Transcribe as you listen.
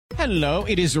Hello,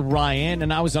 it is Ryan,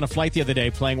 and I was on a flight the other day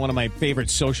playing one of my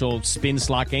favorite social spin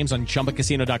slot games on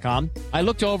ChumbaCasino.com. I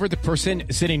looked over at the person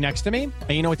sitting next to me, and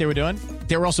you know what they were doing?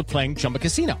 They were also playing Chumba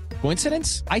Casino.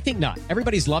 Coincidence? I think not.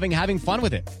 Everybody's loving having fun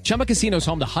with it. Chumba Casino is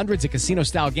home to hundreds of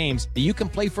casino-style games that you can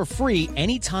play for free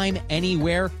anytime,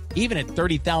 anywhere, even at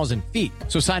 30,000 feet.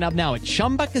 So sign up now at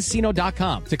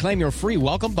ChumbaCasino.com to claim your free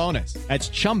welcome bonus. That's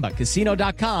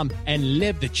ChumbaCasino.com and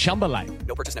live the Chumba life.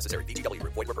 No purchase necessary. VGW.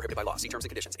 Void where prohibited by law. See terms and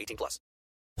conditions. 18+.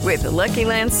 With the Lucky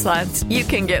Land Slots, you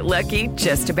can get lucky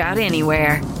just about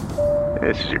anywhere.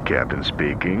 This is your captain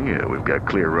speaking. We've got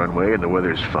clear runway and the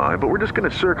weather's fine, but we're just going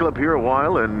to circle up here a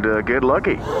while and get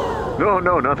lucky.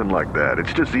 No, nothing like that.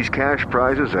 It's just these cash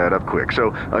prizes add up quick.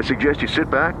 So I suggest you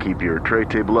sit back, keep your tray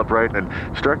table upright, and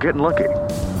start getting lucky.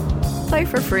 Play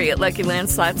for free at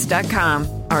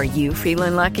LuckyLandSlots.com. Are you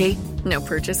feeling lucky? No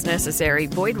purchase necessary.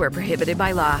 Void where prohibited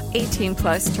by law.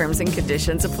 18+ terms and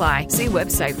conditions apply. See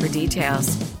website for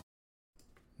details.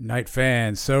 Night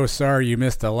fans, so sorry you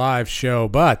missed the live show,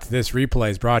 but this replay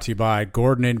is brought to you by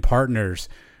Gordon & Partners.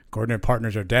 Gordon &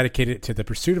 Partners are dedicated to the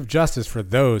pursuit of justice for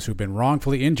those who've been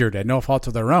wrongfully injured at no fault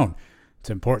of their own. It's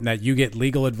important that you get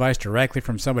legal advice directly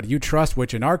from somebody you trust,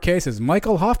 which in our case is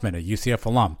Michael Hoffman, a UCF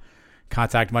alum.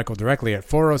 Contact Michael directly at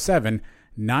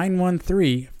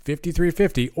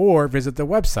 407-913-5350 or visit the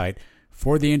website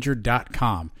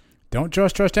fortheinjured.com. Don't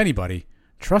just trust anybody.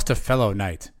 Trust a fellow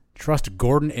Knight. Trust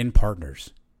Gordon & Partners.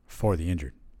 For the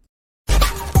injured.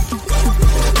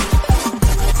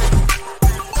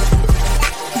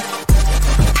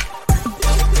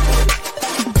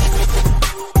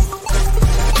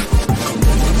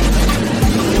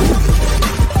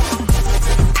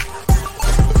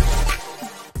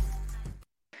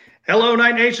 Hello,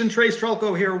 Night Nation. Trace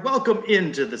Trelko here. Welcome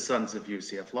into the Sons of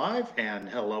UCF Live. And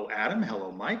hello, Adam.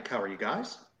 Hello, Mike. How are you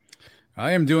guys?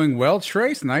 I am doing well,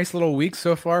 Trace. Nice little week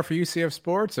so far for UCF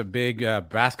sports. A big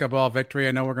basketball victory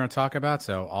I know we're going to talk about.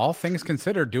 So all things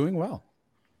considered, doing well.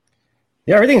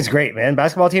 Yeah, everything's great, man.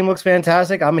 Basketball team looks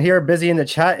fantastic. I'm here busy in the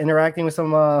chat interacting with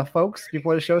some folks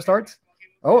before the show starts.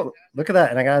 Oh, look at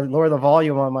that. And I got to lower the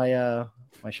volume on my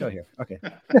my show here. Okay.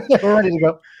 We're ready to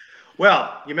go.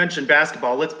 Well, you mentioned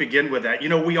basketball. Let's begin with that. You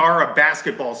know, we are a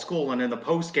basketball school, and in the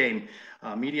post-game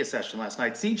media session last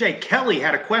night, CJ Kelly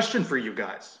had a question for you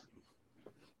guys.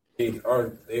 They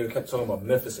kept talking about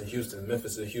Memphis and Houston,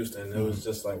 and it was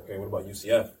just like, okay, what about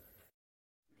UCF?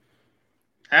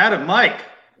 Adam, Mike,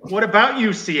 what about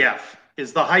UCF?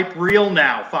 Is the hype real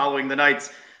now following the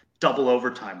Knights' double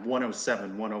overtime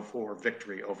 107-104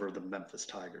 victory over the Memphis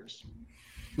Tigers?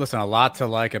 Listen, a lot to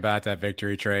like about that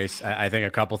victory, Trace. I think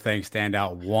a couple things stand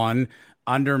out. One,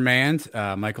 undermanned.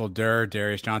 Michael Durr,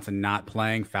 Darius Johnson not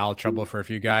playing. Foul trouble for a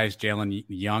few guys. Jalen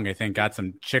Young, I think, got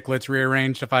some chiclets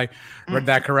rearranged, if I read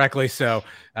that correctly. So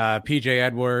PJ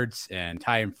Edwards and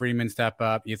Ty Freeman step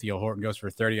up. Ethiel Horton goes for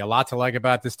 30. A lot to like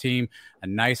about this team. A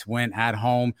nice win at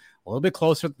home. A little bit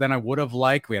closer than I would have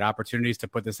liked. We had opportunities to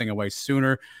put this thing away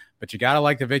sooner. But you got to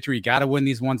like the victory. You got to win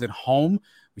these ones at home.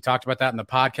 We talked about that in the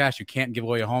podcast. You can't give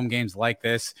away home games like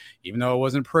this, even though it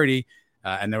wasn't pretty.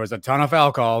 And there was a ton of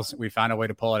foul calls. We found a way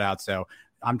to pull it out. So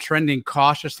I'm trending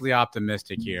cautiously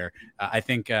optimistic here. I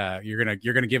think you're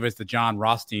gonna give us the John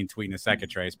Rothstein tweet in a second,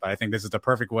 Trace. But I think this is the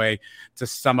perfect way to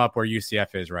sum up where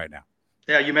UCF is right now.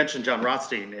 Yeah, you mentioned John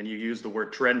Rothstein, and you used the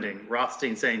word trending.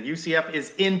 Rothstein saying UCF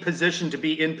is in position to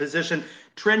be in position,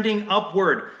 trending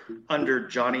upward under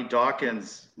Johnny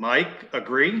Dawkins. Mike,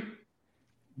 agree?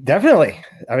 Definitely.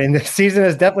 I mean, the season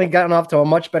has definitely gotten off to a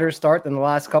much better start than the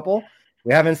last couple.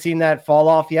 We haven't seen that fall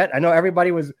off yet. I know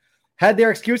everybody had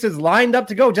their excuses lined up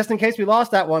to go just in case we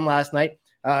lost that one last night.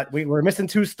 We were missing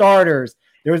two starters.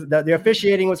 The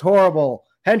officiating was horrible.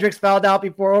 Hendricks fouled out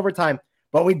before overtime,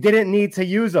 but we didn't need to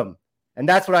use them. And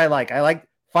that's what I like. I like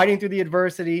fighting through the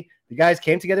adversity. The guys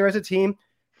came together as a team.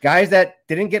 Guys that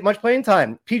didn't get much playing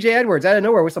time. PJ Edwards out of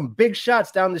nowhere with some big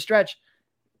shots down the stretch.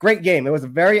 Great game. It was a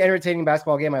very entertaining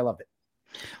basketball game. I loved it.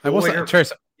 I will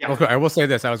say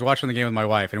this. I was watching the game with my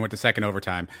wife and went to second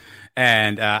overtime,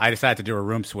 and I decided to do a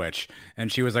room switch.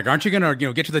 And she was like, "Aren't you going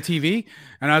to get to the TV?"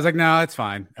 And I was like, "No, it's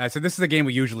fine." I said, "This is a game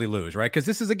we usually lose, right? Because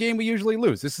this is a game we usually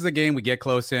lose. This is a game we get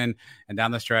close in, and down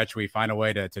the stretch we find a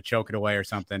way to choke it away or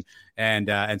something."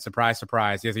 And surprise,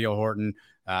 surprise, Ethiel Horton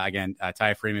again,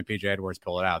 Ty Freeman, PJ Edwards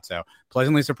pull it out. So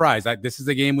pleasantly surprised that this is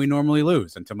a game we normally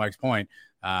lose. And to Mike's point,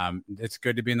 it's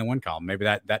good to be in the win column. Maybe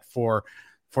that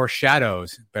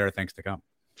foreshadows better things to come.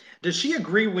 Does she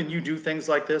agree when you do things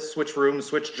like this? Switch rooms,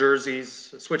 switch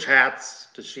jerseys, switch hats?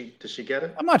 Does she get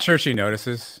it? I'm not sure she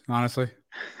notices, honestly.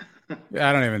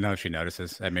 I don't even know if she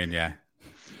notices. I mean, yeah.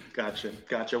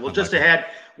 Gotcha. Well, just ahead,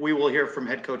 we will hear from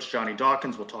head coach Johnny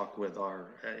Dawkins. We'll talk with our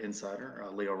insider,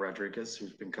 Leo Rodriguez,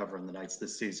 who's been covering the Knights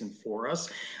this season for us.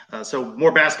 So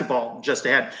more basketball just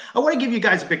ahead. I want to give you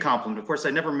guys a big compliment. Of course,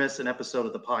 I never miss an episode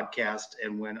of the podcast.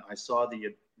 And when I saw that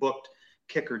you booked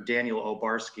kicker Daniel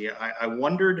Obarski, I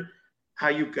wondered how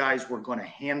you guys were going to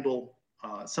handle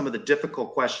some of the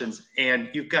difficult questions. And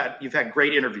you've had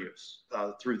great interviews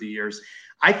through the years.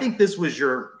 I think this was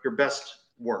your best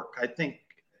work. I think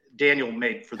Daniel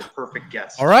made for the perfect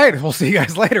guest. All right. We'll see you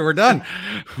guys later. We're done.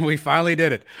 We finally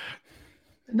did it.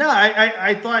 No,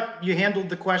 I thought you handled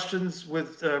the questions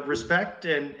with respect,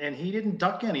 and he didn't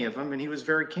duck any of them, and he was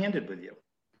very candid with you.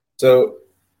 So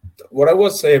what I will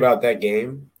say about that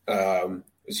game was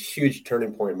a huge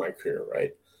turning point in my career,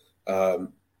 right?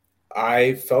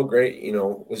 I felt great,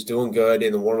 was doing good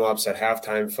in the warm-ups at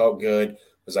halftime, felt good,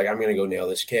 was like, I'm going to go nail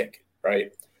this kick, right?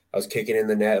 I was kicking in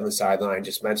the net on the sideline,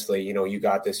 just mentally, you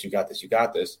got this.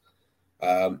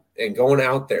 And going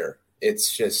out there,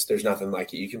 it's just, there's nothing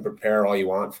like it. You can prepare all you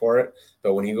want for it,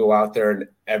 but when you go out there and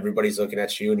everybody's looking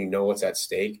at you and you know what's at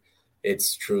stake,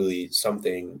 it's truly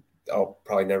something I'll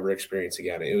probably never experience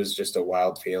again. It was just a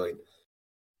wild feeling.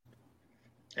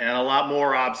 And a lot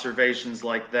more observations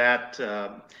like that.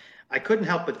 I couldn't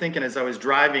help but thinking as I was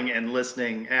driving and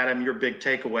listening, Adam, your big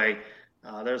takeaway,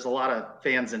 there's a lot of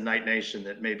fans in Knight Nation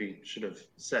that maybe should have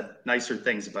said nicer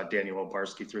things about Daniel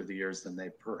Obarski through the years than they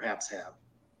perhaps have.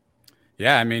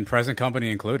 Yeah, I mean, present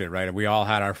company included, right? We all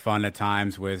had our fun at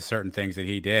times with certain things that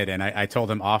he did. And I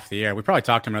told him off the air, we probably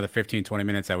talked to him another 15, 20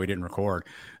 minutes that we didn't record.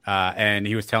 And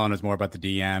he was telling us more about the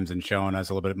DMs and showing us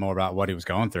a little bit more about what he was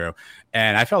going through.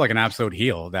 And I felt like an absolute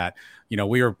heel that,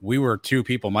 we were two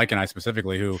people, Mike and I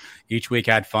specifically, who each week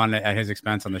had fun at his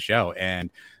expense on the show. And,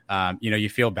 you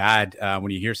feel bad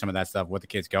when you hear some of that stuff, what the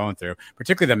kid's going through,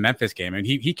 particularly the Memphis game. And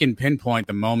he can pinpoint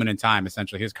the moment in time,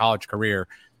 essentially his college career,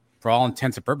 for all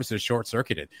intents and purposes,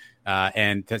 short-circuited.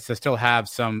 And to still have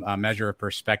some measure of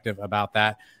perspective about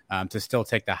that, to still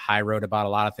take the high road about a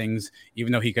lot of things,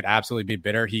 even though he could absolutely be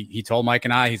bitter. He told Mike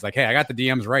and I, he's like, hey, I got the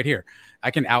DMs right here. I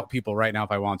can out people right now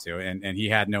if I want to. And he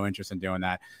had no interest in doing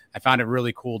that. I found it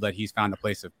really cool that he's found a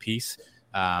place of peace.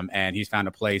 And he's found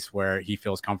a place where he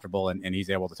feels comfortable and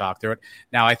he's able to talk through it.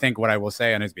 Now, I think what I will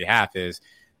say on his behalf is,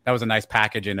 that was a nice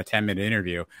package in a 10-minute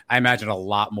interview. I imagine a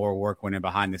lot more work went in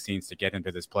behind the scenes to get him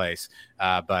to this place.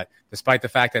 But despite the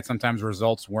fact that sometimes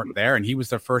results weren't there, and he was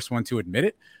the first one to admit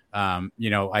it,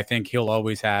 I think he'll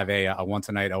always have a once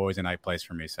a night, always a night place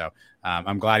for me. So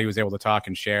I'm glad he was able to talk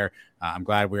and share. I'm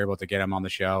glad we were able to get him on the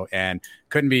show, and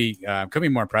couldn't be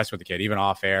more impressed with the kid. Even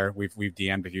off air, we've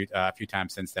DM'd a few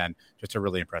times since then. Just a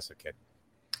really impressive kid.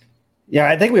 Yeah,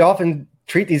 I think we often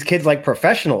treat these kids like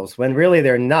professionals when really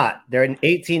they're not. They're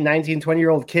 18, 19,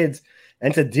 20-year-old kids.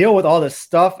 And to deal with all the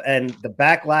stuff and the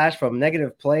backlash from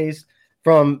negative plays,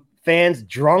 from fans,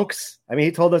 drunks. I mean,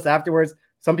 he told us afterwards,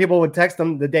 some people would text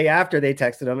him the day after they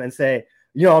texted him and say,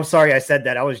 I'm sorry I said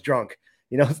that. I was drunk.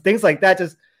 Things like that.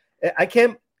 Just, I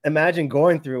can't imagine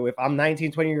going through if I'm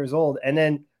 19, 20 years old and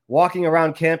then walking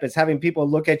around campus, having people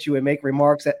look at you and make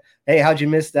remarks that, hey, how'd you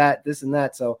miss that? This and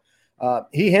that. So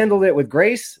he handled it with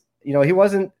grace. He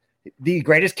wasn't the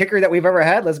greatest kicker that we've ever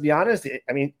had. Let's be honest.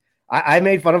 I mean, I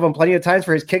made fun of him plenty of times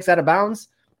for his kicks out of bounds,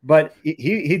 but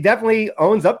he definitely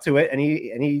owns up to it. And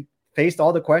he faced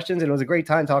all the questions, and it was a great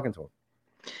time talking to him.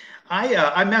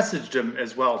 I messaged him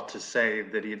as well to say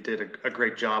that he did a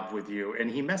great job with you. And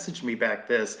he messaged me back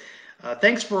this.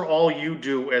 Thanks for all you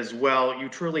do as well. You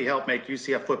truly help make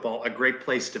UCF football a great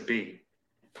place to be.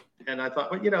 And I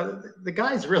thought, well, the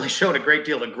guy's really showed a great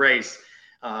deal of grace.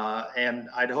 And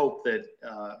I'd hope that,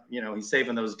 he's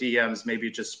saving those DMs. Maybe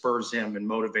it just spurs him and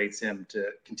motivates him to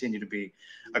continue to be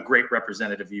a great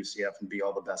representative of UCF and be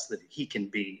all the best that he can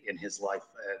be in his life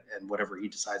and whatever he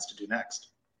decides to do next.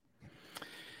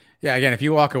 Yeah, again, if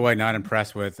you walk away not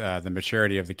impressed with the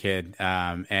maturity of the kid,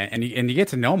 and you get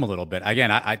to know him a little bit.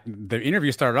 Again, the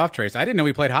interview started off, Trace. I didn't know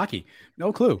he played hockey.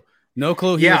 No clue. He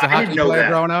was a hockey player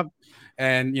growing up.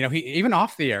 And, he even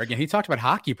off the air, again, he talked about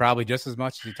hockey probably just as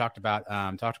much as he talked about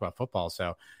football.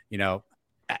 So,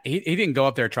 he didn't go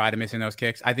up there try to missing those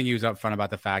kicks. I think he was upfront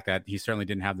about the fact that he certainly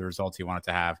didn't have the results he wanted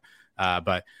to have.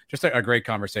 But just a great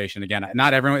conversation. Again,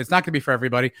 not everyone, it's not going to be for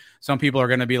everybody. Some people are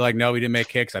going to be like, no, he didn't make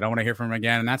kicks. I don't want to hear from him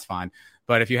again. And that's fine.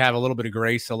 But if you have a little bit of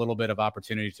grace, a little bit of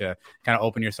opportunity to kind of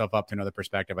open yourself up to another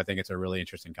perspective, I think it's a really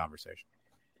interesting conversation.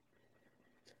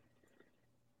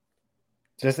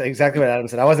 Just exactly what Adam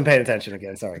said. I wasn't paying attention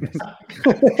again. Sorry, guys.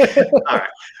 All right.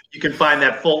 You can find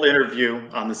that full interview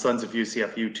on the Sons of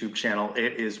UCF YouTube channel.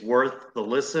 It is worth the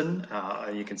listen.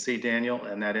 You can see Daniel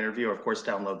and that interview. Of course,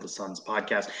 download the Sons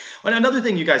podcast. And another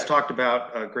thing you guys talked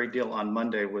about a great deal on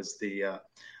Monday was the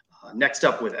Next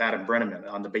Up with Adam Brenneman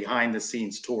on the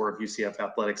behind-the-scenes tour of UCF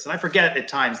athletics. And I forget at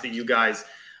times that you guys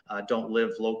don't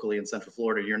live locally in Central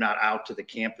Florida. You're not out to the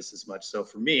campus as much. So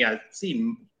for me, I've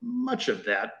seen much of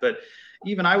that. But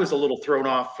even I was a little thrown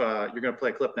off. You're going to play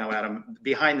a clip now, Adam,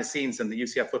 behind the scenes in the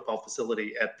UCF football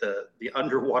facility at the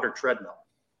underwater treadmill.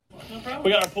 We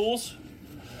got our pools,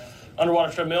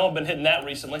 underwater treadmill. I've been hitting that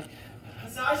recently.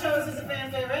 Massage hose is a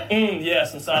fan favorite?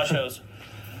 Yes, massage hose.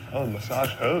 Oh, massage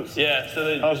hose? Yeah.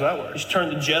 So how does that work? You just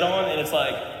turn the jet on, and it's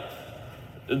like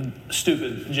a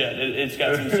stupid jet. It's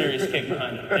got some serious kick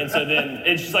behind it. And so then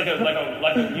it's just like a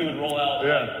you would roll out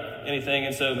like anything.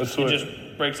 And so it just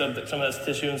breaks up some of that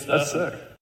tissue and stuff. That's sick.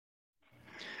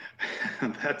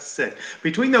 That's sick.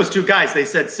 Between those two guys, they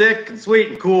said sick and sweet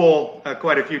and cool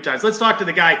quite a few times. Let's talk to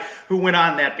the guy who went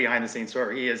on that behind-the-scenes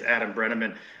tour. He is Adam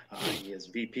Brenneman. He is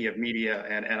VP of Media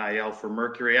and NIL for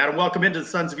Mercury. Adam, welcome into the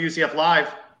Sons of UCF Live.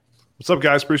 What's up,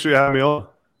 guys? Appreciate you having me on.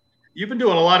 You've been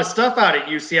doing a lot of stuff out at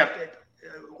UCF.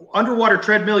 Underwater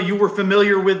treadmill, you were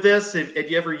familiar with this? Had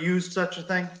you ever used such a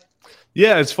thing?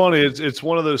 Yeah, it's funny. It's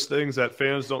one of those things that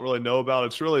fans don't really know about.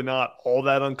 It's really not all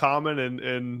that uncommon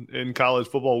in college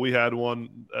football. We had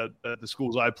one at the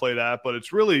schools I played at, but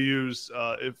it's really used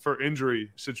for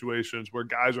injury situations where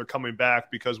guys are coming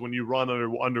back because when you run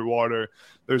underwater,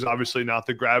 there's obviously not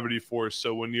the gravity force.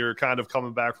 So when you're kind of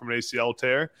coming back from an ACL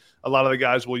tear, a lot of the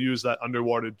guys will use that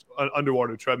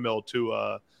underwater treadmill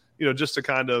to just to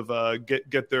kind of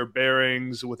get their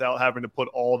bearings without having to put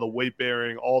all the weight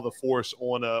bearing, all the force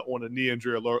on a knee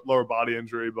injury or lower body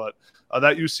injury. But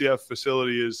that UCF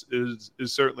facility is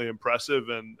certainly impressive,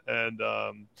 and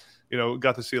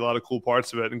got to see a lot of cool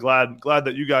parts of it. And glad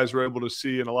that you guys were able to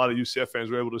see, and a lot of UCF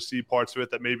fans were able to see parts of it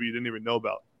that maybe you didn't even know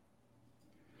about.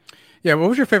 Yeah, what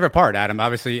was your favorite part, Adam?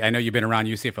 Obviously, I know you've been around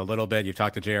UCF a little bit. You've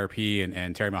talked to JRP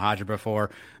and Terry Mohajir before,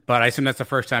 but I assume that's the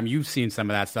first time you've seen some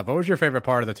of that stuff. What was your favorite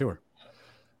part of the tour?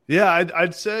 Yeah,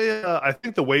 I'd say I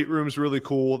think the weight room's really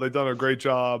cool. They've done a great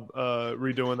job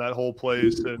redoing that whole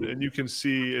place, and you can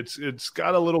see it's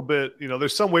got a little bit.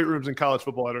 There's some weight rooms in college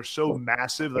football that are so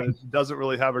massive that it doesn't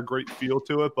really have a great feel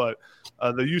to it. But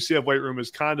the UCF weight room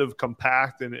is kind of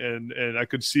compact, and I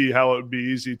could see how it would be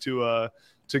easy to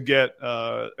get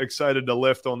excited to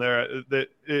lift on there.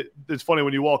 It's funny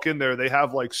when you walk in there, they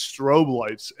have like strobe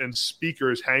lights and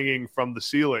speakers hanging from the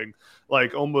ceiling,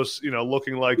 like almost,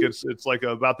 looking like it's like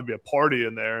about to be a party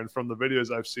in there. And from the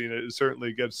videos I've seen, it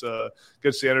certainly gets the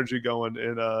energy going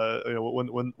in,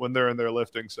 when they're in there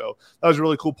lifting. So that was a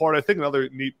really cool part. I think another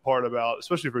neat part about,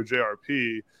 especially for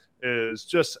JRP, is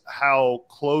just how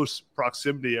close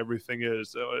proximity everything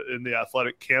is in the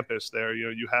athletic campus there.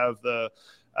 You have the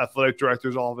athletic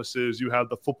director's offices, you have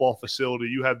the football facility,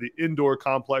 you have the indoor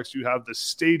complex, you have the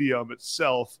stadium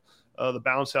itself, the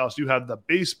bounce house, you have the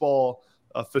baseball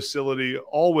facility,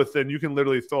 all within. You can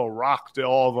literally throw a rock to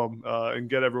all of them and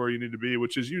get everywhere you need to be,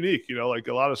 which is unique. Like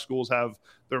a lot of schools have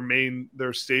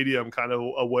their stadium kind of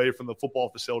away from the football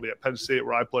facility. At Penn State,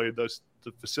 where I played, the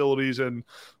facilities in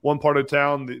one part of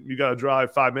town, you got to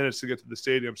drive 5 minutes to get to the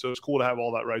stadium. So it's cool to have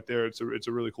all that right there. It's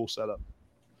a really cool setup.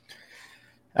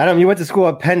 Adam, you went to school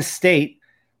at Penn State.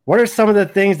 What are some of the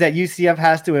things that UCF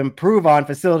has to improve on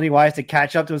facility-wise to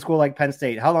catch up to a school like Penn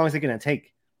State? How long is it going to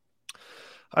take?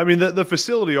 I mean, the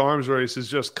facility arms race is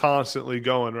just constantly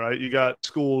going, right? You got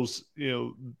schools,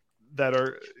 that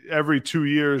are every 2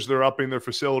 years they're upping their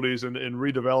facilities and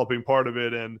redeveloping part of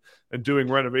it and doing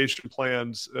renovation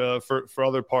plans for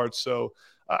other parts. So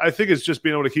I think it's just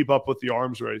being able to keep up with the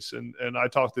arms race. And I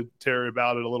talked to Terry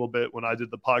about it a little bit when I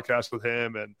did the podcast with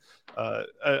him. And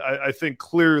I think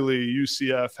clearly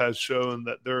UCF has shown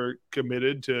that they're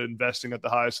committed to investing at the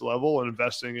highest level and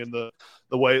investing in the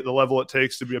level it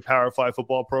takes to be a Power 5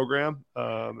 football program.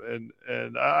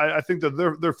 And I think that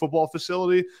their football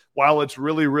facility, while it's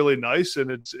really, really nice and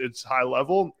it's high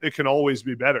level, it can always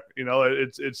be better.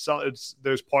 It's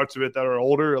there's parts of it that are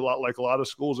older, a lot of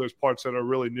schools. There's parts that are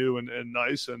really new and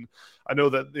nice. And I know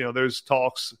that, there's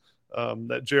talks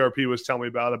that JRP was telling me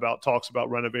about talks about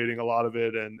renovating a lot of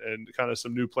it and kind of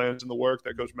some new plans in the work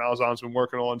that Coach Malzahn's been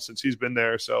working on since he's been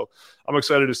there. So I'm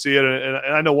excited to see it. And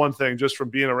I know one thing, just from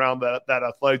being around that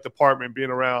athletic department, being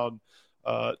around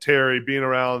Terry, being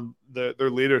around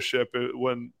their leadership,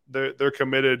 when they're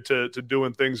committed to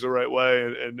doing things the right way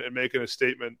and making a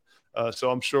statement.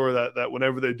 So I'm sure that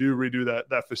whenever they do redo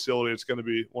that facility, it's going to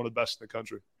be one of the best in the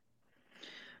country.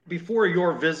 Before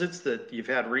your visits that you've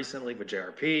had recently with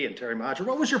JRP and Terry Modger,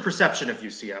 what was your perception of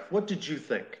UCF? What did you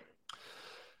think?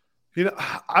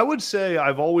 I would say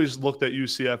I've always looked at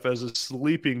UCF as a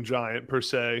sleeping giant per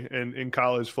se in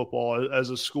college football, as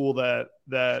a school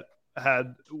that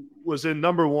was in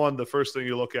number one. The first thing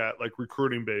you look at, like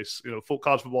recruiting base,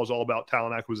 college football is all about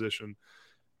talent acquisition.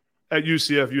 At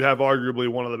UCF, you have arguably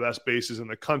one of the best bases in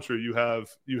the country. You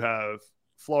have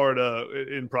Florida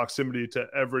in proximity to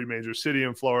every major city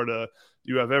in Florida.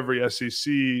 You have every SEC,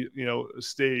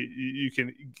 state. You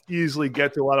can easily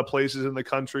get to a lot of places in the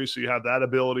country. So you have that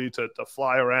ability to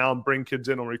fly around, bring kids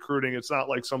in on recruiting. It's not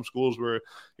like some schools where,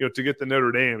 to get to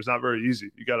Notre Dame is not very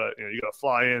easy. You gotta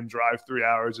fly in, drive 3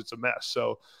 hours. It's a mess.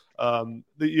 So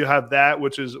you have that,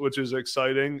 which is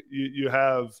exciting. You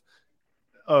have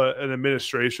an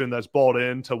administration that's bought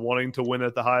into wanting to win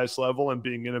at the highest level and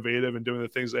being innovative and doing the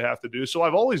things they have to do. So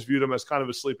I've always viewed them as kind of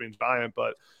a sleeping giant,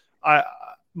 but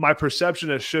my perception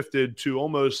has shifted to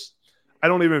almost, I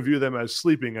don't even view them as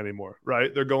sleeping anymore,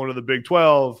 right? They're going to the Big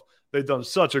 12. They've done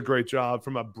such a great job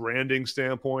from a branding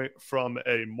standpoint, from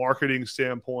a marketing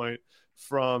standpoint,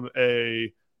 from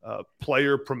a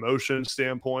player promotion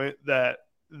standpoint, that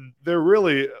they're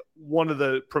really one of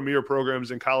the premier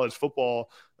programs in college football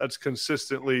that's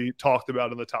consistently talked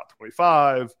about in the top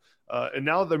 25. And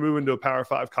now that they're moving to a Power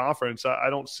 5 conference, I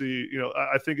don't see,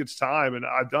 I think it's time, and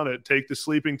I've done it, take the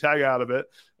sleeping tag out of it.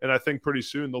 And I think pretty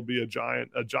soon there'll be a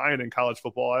giant in college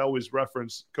football. I always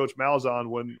reference Coach Malzahn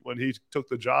when he took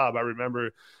the job. I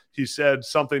remember he said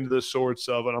something to the sorts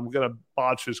of, and I'm going to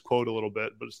botch his quote a little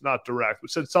bit, but it's not direct, but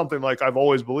said something like, I've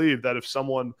always believed that if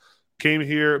someone came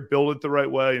here, built it the right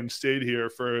way, and stayed here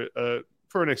for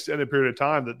an extended period of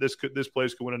time, that this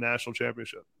place could win a national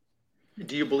championship.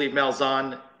 Do you believe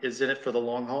Malzahn is in it for the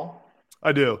long haul?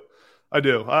 I do.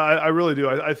 I really do.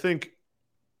 I think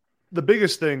the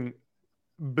biggest thing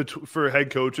for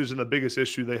head coaches and the biggest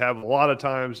issue they have a lot of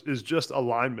times is just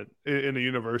alignment in a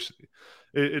university.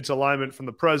 It's alignment from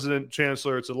the president,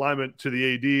 chancellor. It's alignment to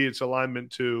the AD. It's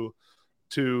alignment to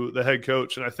the head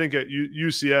coach. And I think at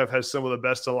UCF has some of the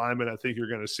best alignment I think you're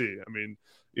going to see. I mean,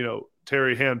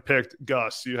 Terry handpicked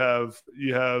Gus. You have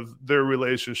their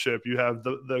relationship. You have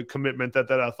the commitment that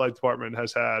athletic department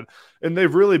has had, and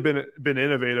they've really been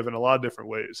innovative in a lot of different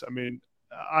ways. I mean,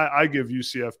 I give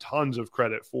UCF tons of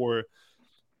credit for,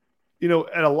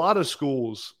 at a lot of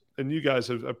schools, and you guys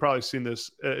have probably seen this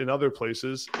in other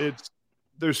places.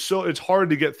 It's hard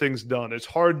to get things done. It's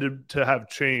hard to have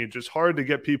change. It's hard to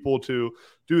get people to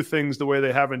do things the way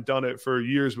they haven't done it for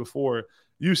years before.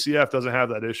 UCF doesn't have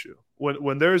that issue.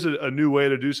 When there's a new way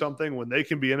to do something, when they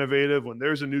can be innovative, when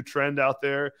there's a new trend out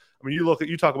there. I mean,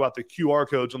 you talk about the QR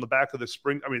codes on the back of the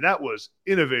spring. I mean, that was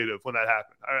innovative when that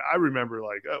happened. I remember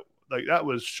like that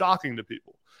was shocking to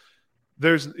people.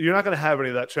 You're not going to have any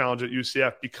of that challenge at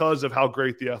UCF because of how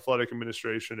great the athletic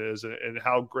administration is and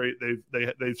how great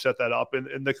they've set that up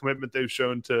and the commitment they've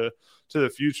shown to the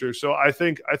future. So I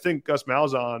think Gus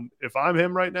Malzahn, if I'm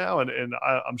him right now, and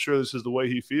I'm sure this is the way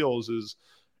he feels, is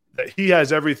that he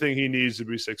has everything he needs to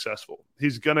be successful.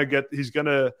 He's gonna get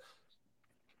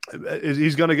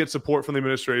support from the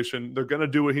administration. They're gonna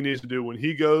do what he needs to do. When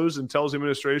he goes and tells the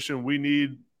administration, we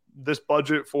need this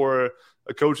budget for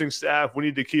a coaching staff, we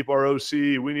need to keep our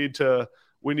OC, we need to,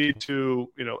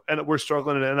 and we're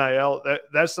struggling in NIL.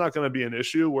 That's not going to be an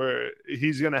issue where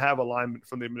he's going to have alignment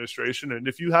from the administration. And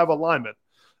if you have alignment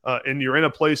and you're in a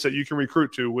place that you can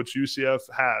recruit to, which UCF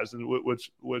has, and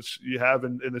which you have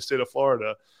in the state of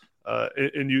Florida,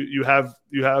 and you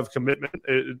have commitment,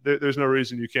 there's no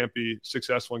reason you can't be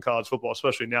successful in college football,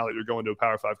 especially now that you're going to a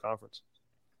Power 5 conference.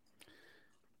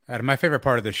 My favorite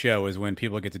part of the show is when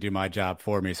people get to do my job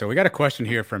for me. So we got a question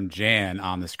here from Jan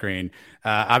on the screen.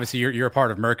 Obviously, you're a part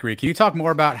of Mercury. Can you talk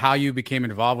more about how you became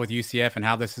involved with UCF and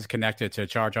how this is connected to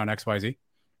Charge on XYZ?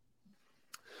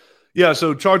 Yeah,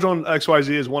 so Charge on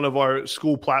XYZ is one of our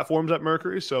school platforms at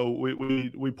Mercury. So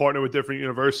we partner with different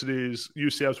universities.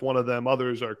 UCF's one of them.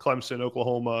 Others are Clemson,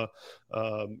 Oklahoma,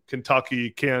 Kentucky,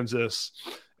 Kansas,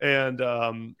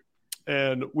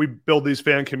 and we build these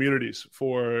fan communities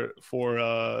for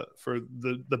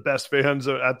the best fans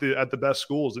at the best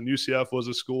schools. And UCF was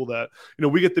a school that,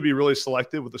 we get to be really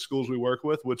selective with the schools we work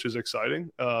with, which is exciting.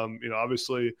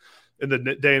 Obviously in the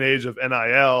day and age of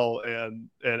NIL and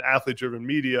athlete driven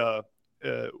media,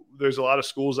 there's a lot of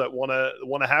schools that want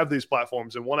to have these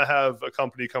platforms and want to have a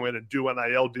company come in and do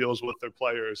NIL deals with their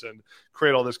players and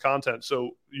create all this content.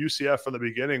 So UCF from the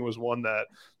beginning was one that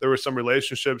there were some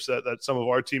relationships that some of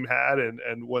our team had.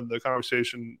 And when the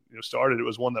conversation started, it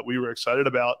was one that we were excited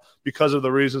about because of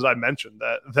the reasons I mentioned,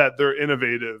 that they're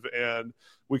innovative. And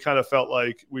we kind of felt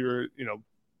like we were,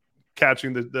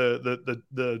 catching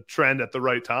the trend at the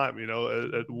right time,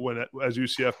 as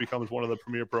UCF becomes one of the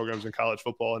premier programs in college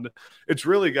football. And it's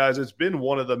really, guys, it's been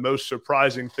one of the most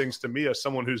surprising things to me as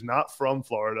someone who's not from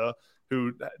Florida,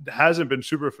 who hasn't been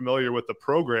super familiar with the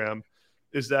program,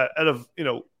 is that out of,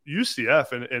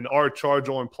 UCF and our Charge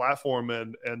On platform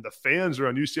and the fans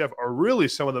around UCF are really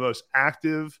some of the most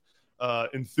active,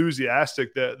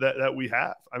 enthusiastic that we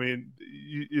have. I mean,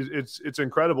 it's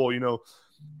incredible.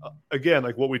 Again,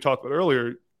 like what we talked about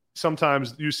earlier,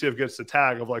 sometimes UCF gets the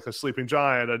tag of like a sleeping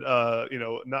giant,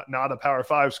 not a Power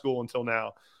 5 school until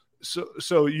now.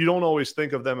 So you don't always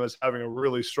think of them as having a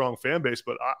really strong fan base,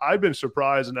 but I've been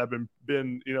surprised, and I've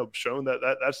been shown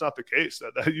that's not the case.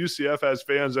 That UCF has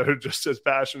fans that are just as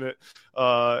passionate,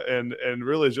 and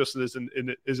really just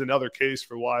is another case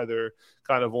for why they're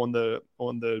kind of on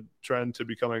the trend to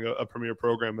becoming a premier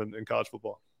program in college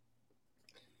football.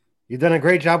 You've done a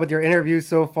great job with your interviews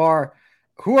so far.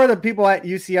 Who are the people at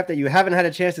UCF that you haven't had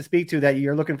a chance to speak to that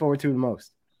you're looking forward to the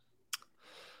most?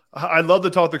 I'd love to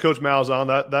talk to Coach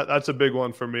Malzahn. That's a big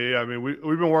one for me. I mean, we've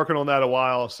been working on that a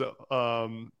while. So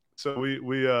we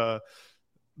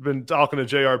been talking to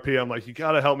JRP. I'm like, you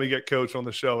got to help me get Coach on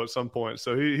the show at some point.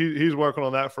 So he's working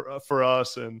on that for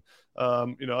us. And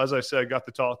as I said, got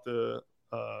to talk to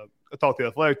the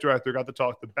athletic director, got to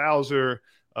talk to Bowser.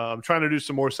 I'm trying to do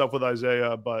some more stuff with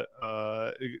Isaiah, but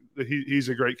he's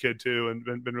a great kid too,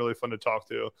 and been really fun to talk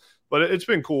to. But it's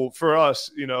been cool for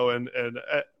us, and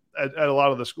at a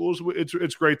lot of the schools,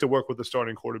 it's great to work with the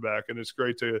starting quarterback, and it's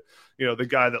great to, the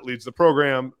guy that leads the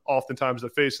program, oftentimes the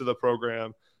face of the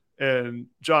program. And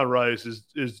John Rice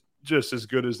is just as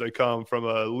good as they come from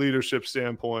a leadership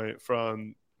standpoint,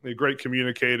 from a great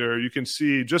communicator. You can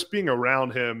see just being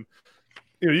around him,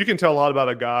 you can tell a lot about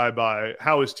a guy by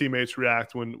how his teammates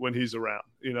react when he's around,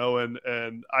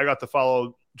 and I got to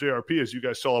follow JRP, as you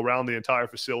guys saw, around the entire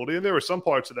facility. And there were some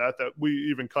parts of that we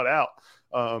even cut out.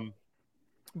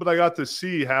 But I got to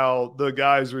see how the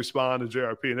guys respond to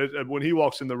JRP. And when he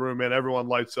walks in the room, man, everyone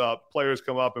lights up. Players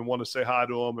come up and want to say hi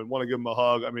to him and want to give him a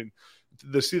hug. I mean,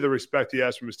 to see the respect he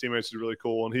has from his teammates is really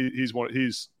cool. And he's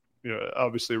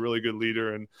obviously a really good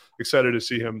leader, and excited to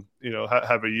see him,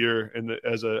 have a year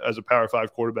as a Power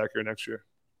 5 quarterback here next year.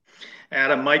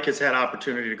 Adam, Mike has had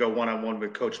opportunity to go one-on-one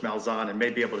with Coach Malzahn and may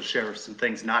be able to share some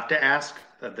things not to ask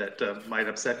that might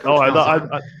upset Coach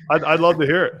Malzahn. I'd love to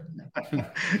hear it.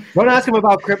 Don't ask him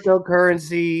about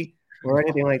cryptocurrency or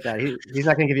anything like that. He's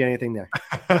not going to give you anything there.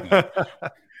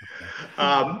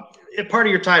 Part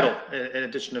of your title, in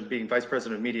addition to being Vice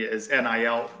President of Media, is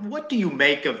NIL. What do you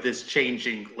make of this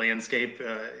changing landscape?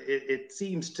 It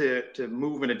seems to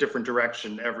move in a different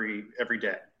direction every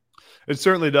day. It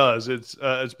certainly does. It's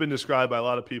been described by a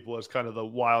lot of people as kind of the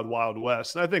wild, wild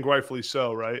west, and I think rightfully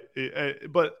so, right?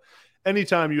 But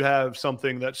anytime you have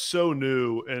something that's so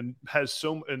new and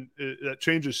that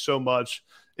changes so much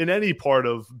in any part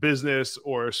of business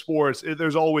or sports,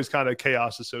 there's always kind of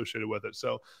chaos associated with it.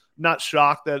 So, not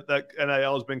shocked that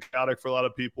NIL has been chaotic for a lot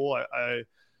of people.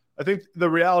 I think the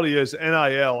reality is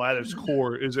NIL at its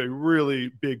core is a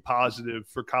really big positive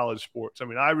for college sports. I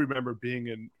mean, I remember being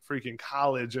in freaking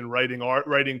college and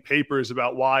writing papers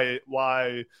about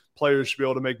why players should be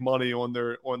able to make money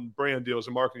on brand deals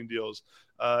and marketing deals.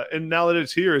 And now that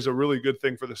it's here is a really good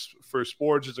thing for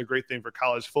sports. It's a great thing for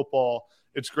college football.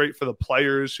 It's great for the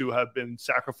players who have been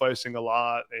sacrificing a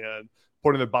lot and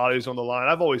putting their bodies on the line.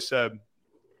 I've always said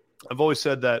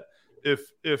that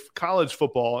if college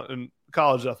football and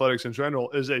college athletics in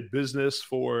general is a business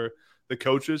for the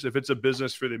coaches, if it's a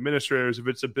business for the administrators, if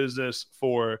it's a business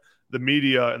for the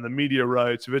media and the media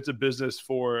rights, if it's a business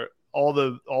for all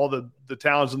the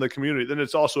talents in the community, then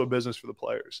it's also a business for the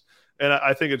players. And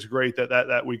I think it's great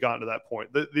that we got to that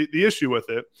point. The issue with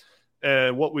it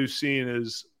and what we've seen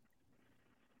is,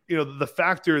 the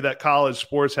factor that college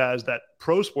sports has that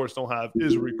pro sports don't have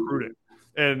is recruiting.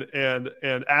 And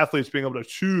athletes being able to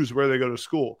choose where they go to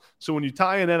school. So when you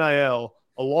tie in NIL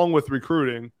along with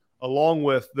recruiting, along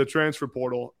with the transfer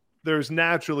portal, there's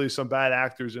naturally some bad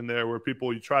actors in there where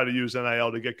you try to use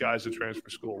NIL to get guys to transfer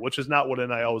school, which is not what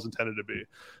NIL was intended to be.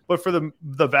 But for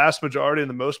the vast majority and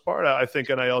the most part, I think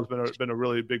NIL has been a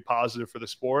really big positive for the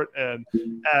sport. And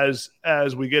as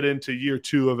we get into year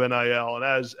 2 of NIL, and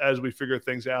as we figure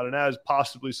things out, and as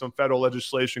possibly some federal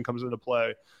legislation comes into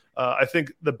play, I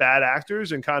think the bad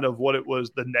actors and kind of what it was,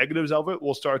 the negatives of it,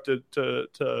 will start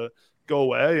to go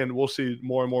away, and we'll see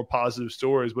more and more positive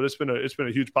stories. But it's been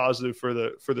a huge positive for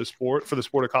the sport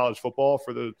of college football,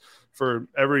 for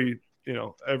every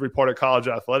part of college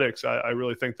athletics. I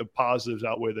really think the positives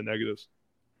outweigh the negatives.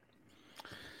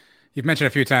 You've mentioned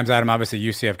a few times, Adam, obviously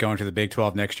UCF going to the Big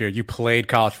 12 next year. You played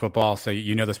college football, so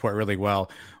you know the sport really well.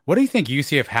 What do you think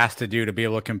UCF has to do to be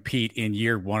able to compete in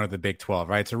year one of the Big 12,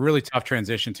 right? It's a really tough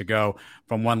transition to go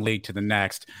from one league to the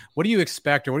next. What do you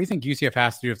expect, or what do you think UCF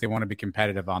has to do if they want to be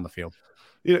competitive on the field?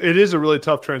 It is a really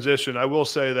tough transition. I will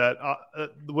say that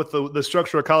with the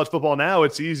structure of college football now,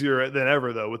 it's easier than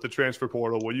ever, though, with the transfer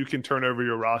portal, where you can turn over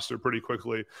your roster pretty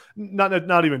quickly.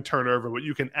 Not even turn over, but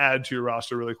you can add to your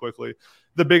roster really quickly.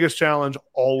 The biggest challenge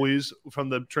always from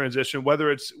the transition,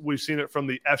 whether it's we've seen it from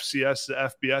the FCS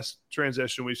to FBS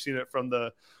transition, we've seen it from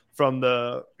the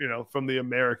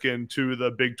American to the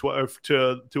Big 12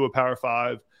 to a Power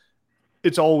 5.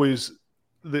 It's always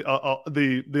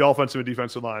the offensive and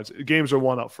defensive lines. Games are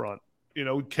won up front.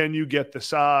 Can you get the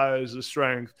size, the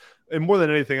strength, and more than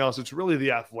anything else, it's really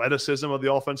the athleticism of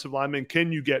the offensive linemen.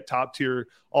 Can you get top tier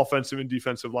offensive and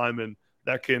defensive linemen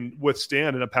that can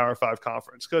withstand in a Power 5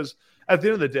 conference? Because at the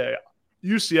end of the day,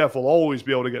 UCF will always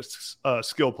be able to get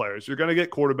skill players. You're going to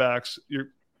get quarterbacks.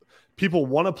 People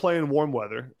want to play in warm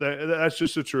weather. That's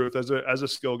just the truth. As a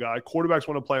skill guy, quarterbacks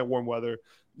want to play in warm weather.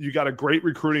 You got a great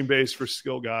recruiting base for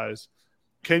skill guys.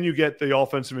 Can you get the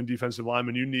offensive and defensive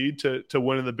linemen you need to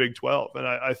win in the Big 12? And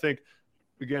I think,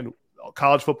 again,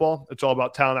 college football, it's all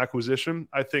about talent acquisition.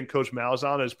 I think Coach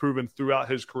Malzahn has proven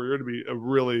throughout his career to be a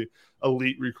really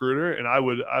elite recruiter, and I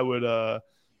would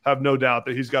have no doubt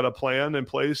that he's got a plan in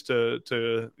place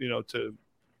to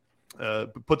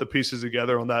put the pieces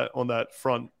together on that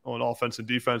front on offense and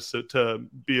defense to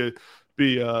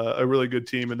be a really good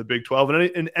team in the Big 12.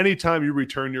 And any time you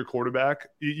return your quarterback,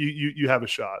 you have a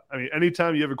shot. I mean,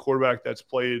 anytime you have a quarterback that's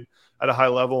played at a high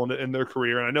level in their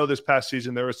career, and I know this past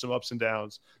season there were some ups and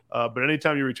downs, but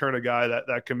anytime you return a guy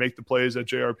that can make the plays that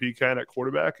JRP can at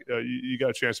quarterback, you got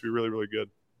a chance to be really, really good.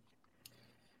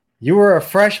 You were a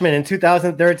freshman in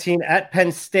 2013 at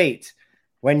Penn State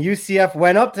when UCF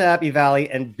went up to Happy Valley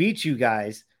and beat you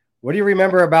guys. What do you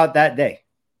remember about that day?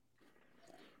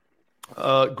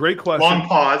 Great question.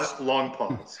 Long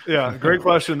pause. Yeah, great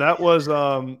question. That was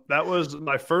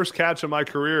my first catch of my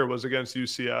career was against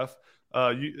UCF.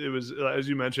 It was, as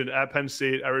you mentioned, at Penn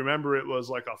State. I remember it was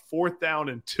like a 4th down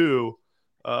and 2.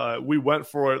 We went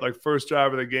for it like first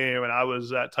drive of the game, and I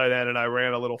was at tight end, and I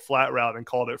ran a little flat route and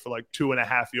called it for like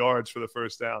 2.5 yards for the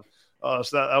first down.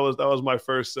 So that was my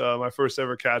first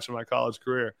ever catch in my college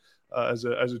career. As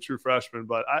a true freshman.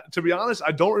 But to be honest,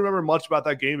 I don't remember much about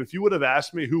that game. If you would have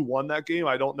asked me who won that game,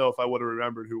 I don't know if I would have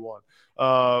remembered who won.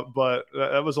 But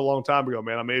that was a long time ago,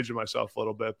 man. I'm aging myself a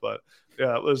little bit. But,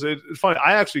 yeah, it's funny.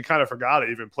 I actually kind of forgot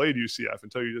I even played UCF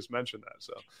until you just mentioned that.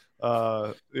 So,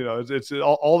 it's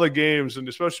all the games, and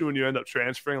especially when you end up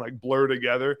transferring, like blur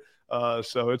together.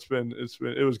 So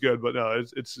it was good. But, no,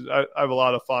 I have a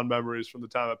lot of fond memories from the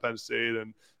time at Penn State,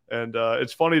 and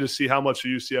it's funny to see how much the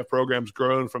UCF program's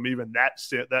grown from even that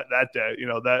day,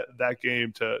 that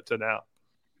game to now.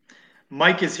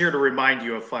 Mike is here to remind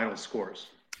you of final scores.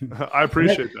 I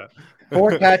appreciate that.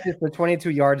 4 catches for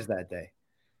 22 yards that day.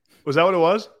 Was that what it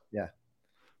was? Yeah.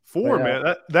 4,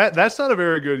 man. That's not a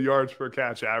very good yards per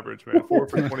catch average, man. 4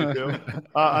 for 22.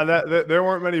 There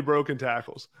weren't many broken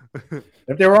tackles.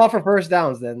 If they were all for first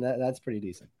downs, then that's pretty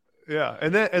decent. Yeah,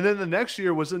 and then the next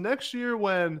year was the next year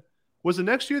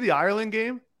the Ireland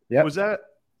game? Yeah. Was that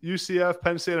UCF,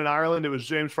 Penn State, and Ireland? It was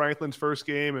James Franklin's first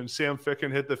game, and Sam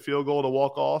Ficken hit the field goal to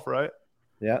walk off, right?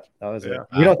 Yeah, that was it.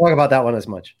 We don't talk about that one as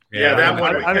much. Yeah, that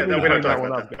one. I didn't we bring don't that talk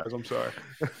one about up, that. guys. I'm sorry.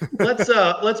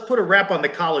 Let's put a wrap on the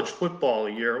college football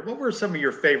year. What were some of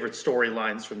your favorite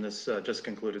storylines from this just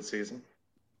concluded season?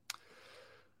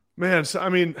 Man, so, I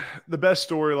mean, the best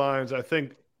storylines, I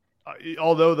think,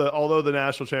 although the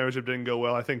national championship didn't go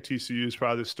well, I think TCU is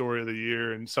probably the story of the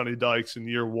year, and Sonny Dykes in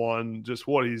year one, just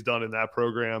what he's done in that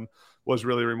program was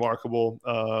really remarkable.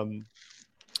 And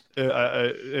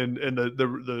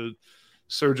the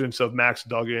surgence of Max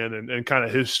Duggan and kind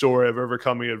of his story of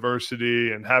overcoming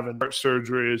adversity and having heart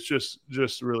surgery is just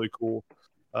really cool.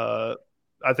 I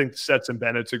think Stetson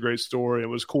Bennett's a great story. It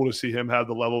was cool to see him have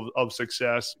the level of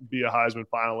success, be a Heisman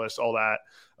finalist, all that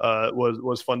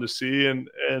was fun to see. And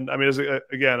I mean,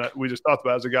 again, we just talked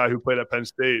about as a guy who played at Penn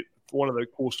State, one of the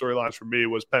cool storylines for me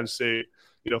was Penn State,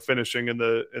 finishing in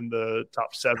the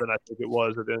top 7, I think it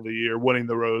was at the end of the year, winning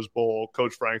the Rose Bowl.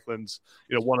 Coach Franklin's,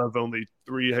 one of only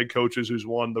 3 head coaches who's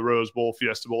won the Rose Bowl,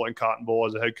 Fiesta Bowl, and Cotton Bowl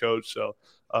as a head coach. So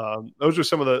those are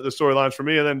some of the storylines for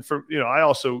me. And then I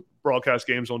also broadcast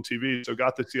games on TV, so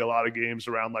got to see a lot of games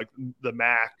around like the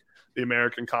MAC, the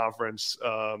American Conference,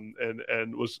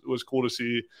 and was cool to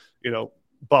see,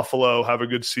 Buffalo have a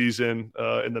good season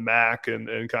in the MAC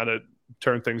and kind of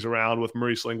turn things around with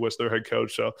Maurice Linguist, their head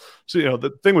coach. So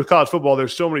the thing with college football,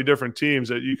 there's so many different teams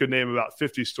that you could name about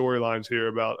 50 storylines here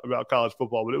about college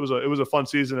football. But it was a fun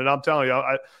season, and I'm telling you,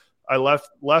 I left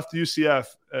UCF,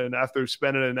 and after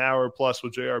spending an hour plus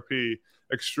with JRP,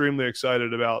 extremely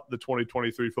excited about the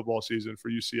 2023 football season for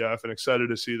UCF, and excited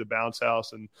to see the bounce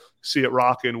house and see it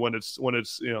rocking when it's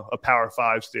a Power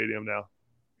 5 stadium now.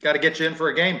 Got to get you in for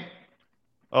a game.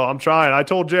 Oh, I'm trying. I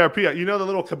told JRP, the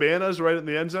little cabanas right in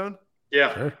the end zone.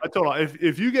 Yeah, sure. I told him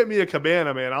if you get me a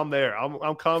cabana, man, I'm there.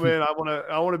 I'm coming. I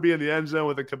want to be in the end zone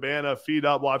with a cabana, feet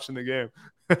up, watching the game.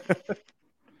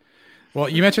 Well,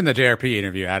 you mentioned the JRP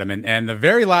interview, Adam, and the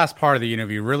very last part of the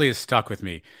interview really has stuck with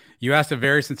me. You asked a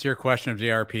very sincere question of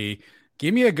JRP.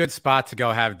 Give me a good spot to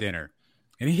go have dinner.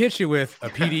 And he hits you with a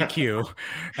PDQ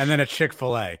and then a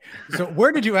Chick-fil-A. So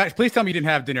where did you please tell me you didn't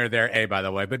have dinner there, A, by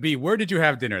the way, but B, where did you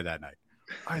have dinner that night?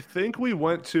 I think we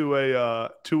went to a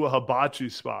hibachi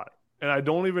spot, and I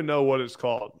don't even know what it's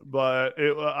called, but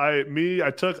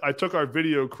I took our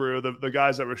video crew, the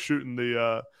guys that were shooting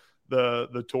the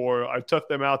tour. I took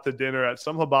them out to dinner at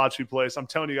some hibachi place. I'm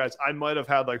telling you guys, I might have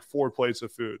had like 4 plates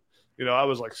of food. I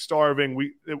was like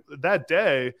starving. That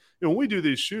day, when we do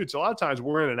these shoots, a lot of times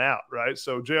we're in and out, right?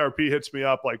 So JRP hits me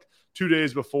up like 2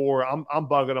 days before. I'm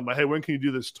bugging. I'm like, hey, when can you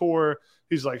do this tour?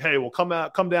 He's like, hey, well, come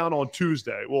down on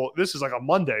Tuesday. Well, this is like a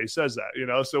Monday. He says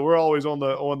that, so we're always on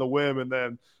the whim. And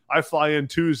then I fly in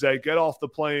Tuesday, get off the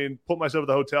plane, put myself at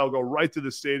the hotel, go right to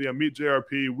the stadium, meet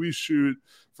JRP. We shoot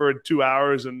for 2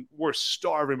 hours, and we're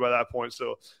starving by that point.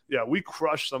 So yeah, we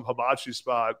crushed some hibachi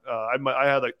spot. I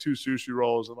had like 2 sushi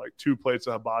rolls and like 2 plates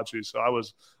of hibachi. So I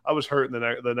was hurting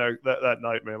that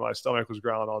night, man. My stomach was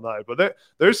growling all night. But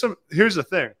here's the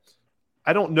thing.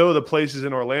 I don't know the places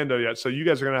in Orlando yet, so you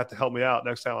guys are going to have to help me out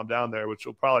next time I'm down there, which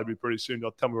will probably be pretty soon.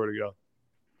 You'll tell me where to go.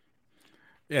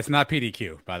 Yeah, it's not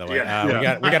PDQ, by the way.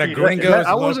 Yeah. We got a Gringos.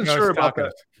 I wasn't sure about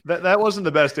that. That wasn't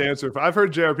the best answer. I've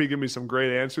heard JRP give me some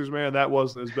great answers, man. That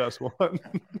wasn't his best one.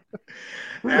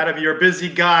 Adam, you're a busy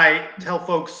guy. Tell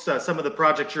folks some of the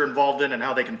projects you're involved in and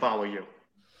how they can follow you.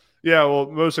 Yeah, well,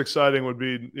 most exciting would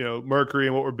be Mercury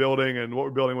and what we're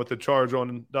building with the Charge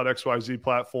on .xyz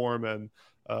platform and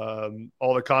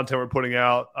all the content we're putting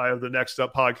out. I have the Next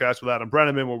Up podcast with Adam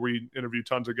Brenneman where we interview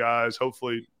tons of guys.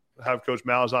 Hopefully have Coach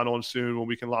Malzahn on soon when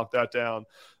we can lock that down.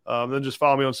 Then just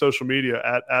follow me on social media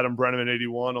at Adam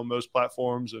Brenneman81 on most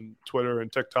platforms and Twitter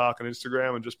and TikTok and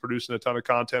Instagram, and just producing a ton of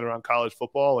content around college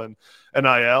football and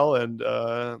NIL. And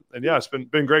yeah, it's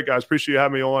been great, guys. Appreciate you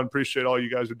having me on. Appreciate all you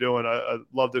guys are doing. I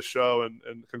love this show, and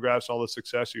congrats on all the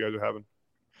success you guys are having.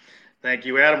 Thank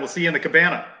you, Adam. We'll see you in the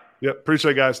cabana. Yep.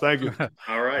 Appreciate it, guys. Thank you.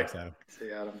 All right. Thanks, Adam. See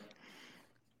you, Adam.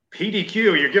 PDQ.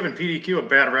 You're giving PDQ a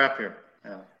bad rap here.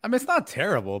 Yeah. I mean, it's not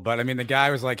terrible, but I mean, the guy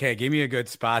was like, hey, give me a good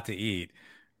spot to eat,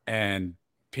 and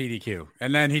PDQ.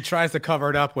 And then he tries to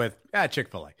cover it up with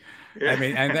Chick-fil-A. Yeah. I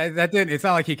mean, and that didn't, it's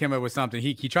not like he came up with something.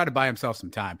 He tried to buy himself some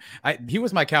time. He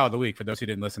was my cow of the week. For those who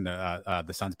didn't listen to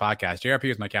the Suns podcast, JRP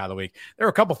was my cow of the week. There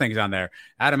were a couple things on there.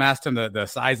 Adam asked him the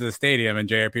size of the stadium, and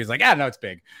JRP was like, no, it's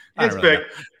big. It's big.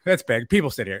 It's big.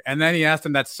 People sit here. And then he asked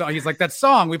him that song. He's like, that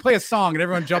song, we play a song and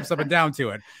everyone jumps up and down to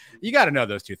it. You got to know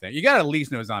those two things. You got to at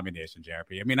least know Zombie Nation,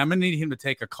 JRP. I mean, I'm going to need him to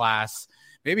take a class.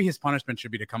 Maybe his punishment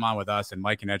should be to come on with us, and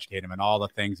Mike can educate him in all the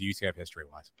things UCF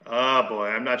history-wise. Oh, boy.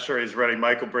 I'm not sure he's ready.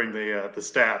 Mike will bring the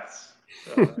stats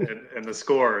and the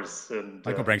scores. And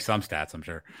Mike will bring some stats, I'm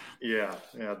sure. Yeah,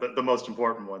 the most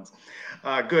important ones.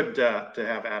 Good to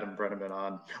have Adam Brenneman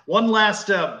on. One last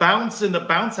bounce in the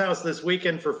bounce house this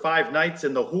weekend for 5 nights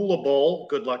in the Hula Bowl.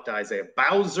 Good luck to Isaiah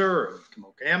Bowser,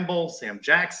 Kamal Campbell, Sam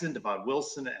Jackson, Devon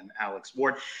Wilson, and Alex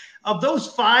Ward. Of those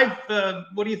 5,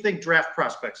 what do you think draft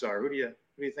prospects are? Who do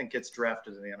you think gets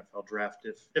drafted in the NFL draft,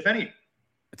 if any?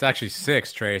 It's actually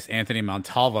 6, Trace. Anthony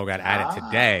Montalvo got added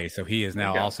today, so he is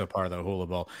now also part of the Hula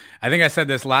Bowl. I think I said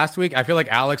this last week. I feel like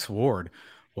Alex Ward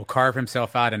will carve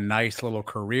himself out a nice little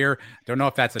career. Don't know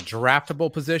if that's a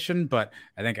draftable position, but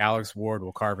I think Alex Ward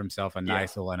will carve himself a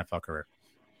nice little NFL career.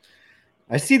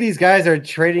 I see these guys are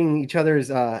trading each other's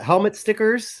helmet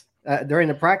stickers during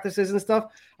the practices and stuff.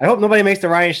 I hope nobody makes the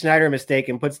Ryan Schneider mistake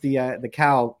and puts the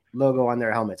cow logo on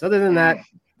their helmets. Other than that,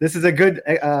 this is a good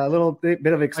little bit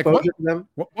of exposure to them.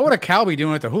 What would a cow be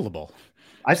doing at the Hula Bowl?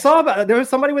 I saw there was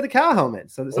somebody with a cow helmet.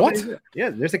 So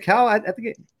there's a cow at the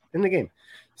game in the game.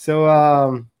 So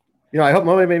I hope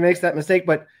nobody makes that mistake.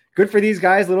 But good for these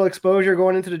guys, little exposure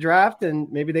going into the draft,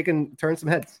 and maybe they can turn some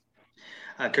heads.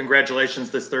 Congratulations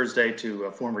this Thursday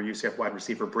to former UCF wide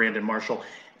receiver Brandon Marshall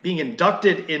being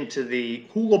inducted into the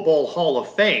Hula Bowl Hall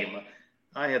of Fame.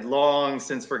 I had long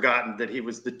since forgotten that he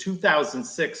was the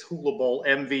 2006 Hula Bowl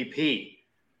MVP.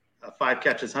 5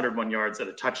 catches, 101 yards, and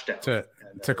a touchdown.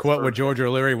 To quote what George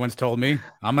O'Leary once told me,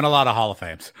 I'm in a lot of Hall of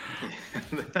Fames.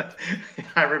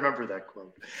 I remember that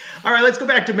quote. All right, let's go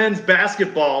back to men's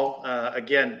basketball.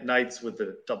 Again, Knights with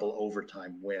a double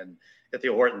overtime win at the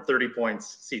Horton, 30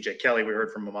 points. CJ Kelly, we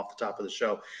heard from him off the top of the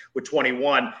show, with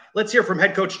 21. Let's hear from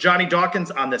head coach Johnny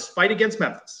Dawkins on this fight against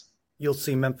Memphis. You'll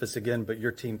see Memphis again, but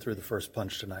your team threw the first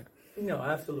punch tonight.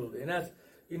 Absolutely. And that's,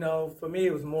 for me,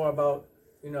 it was more about,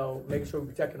 making sure we're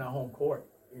protecting our home court.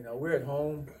 We're at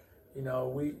home.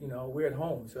 We're at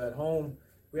home. So at home,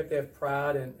 we have to have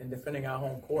pride in defending our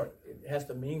home court. It has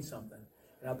to mean something.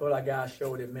 And I thought our guys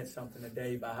showed it meant something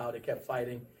today by how they kept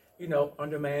fighting,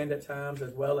 undermanned at times,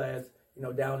 as well as,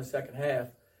 down the second half.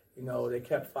 They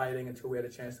kept fighting until we had a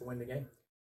chance to win the game.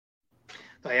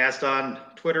 I asked on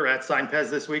Twitter at SignPez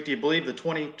this week, do you believe the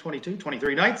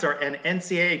 2022-23 Knights are an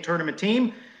NCAA tournament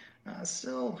team?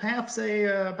 Still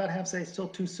about half say still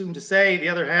too soon to say. The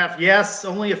other half, yes.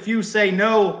 Only a few say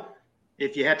no.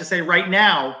 If you had to say right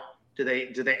now, do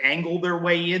they angle their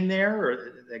way in there,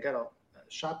 or they got a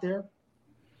shot there?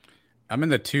 I'm in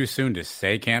the too soon to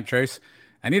say camp, Trace.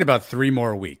 I need about 3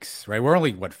 more weeks, right? We're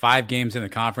only 5 games in the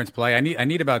conference play. I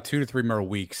need about 2 to 3 more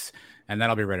weeks, and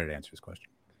then I'll be ready to answer this question.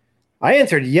 I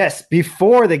answered yes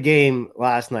before the game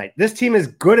last night. This team is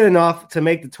good enough to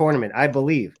make the tournament, I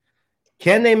believe.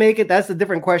 Can they make it? That's a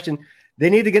different question.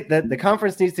 They need to get the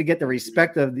conference needs to get the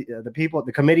respect of the people,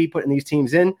 the committee putting these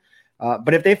teams in.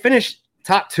 But if they finish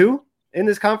top 2 in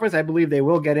this conference, I believe they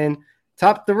will get in.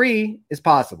 Top 3 is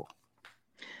possible.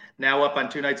 Now up on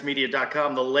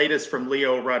TwoKnightsMedia.com, the latest from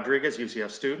Leo Rodriguez,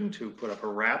 UCF student, who put up a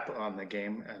wrap on the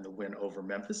game and the win over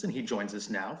Memphis. And he joins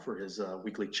us now for his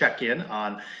weekly check-in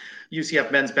on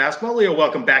UCF men's basketball. Leo,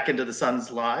 welcome back into the Suns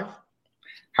Live.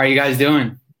 How are you guys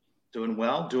doing? Doing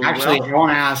well. Actually, I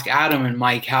want to ask Adam and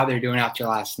Mike how they're doing after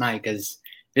last night, because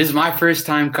this is my first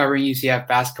time covering UCF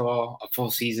basketball a full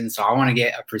season, so I want to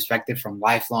get a perspective from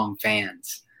lifelong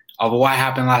fans of what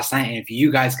happened last night and if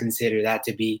you guys consider that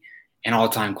to be an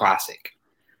all-time classic.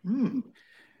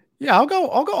 Yeah, I'll go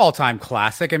all-time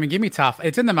classic. I mean, give me top.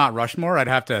 It's in the Mount Rushmore. I'd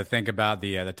have to think about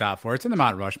the top 4. It's in the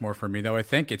Mount Rushmore for me, though. I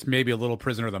think it's maybe a little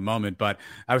prisoner of the moment. But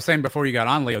I was saying before you got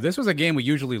on, Leo, this was a game we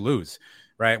usually lose.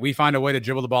 Right? We find a way to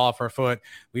dribble the ball off our foot.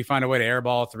 We find a way to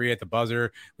airball 3 at the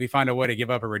buzzer. We find a way to give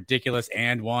up a ridiculous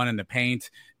and 1 in the paint.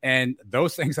 And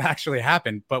those things actually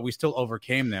happened, but we still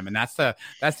overcame them. And that's the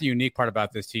unique part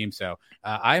about this team. So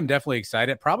I am definitely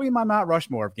excited. Probably in my Mount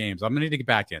Rushmore of games. I'm going to need to get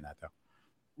back to that, though.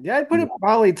 Yeah, I'd put it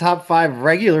probably top 5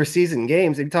 regular season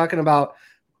games. You're talking about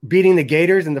beating the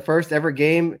Gators in the first ever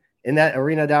game in that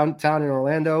arena downtown in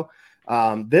Orlando.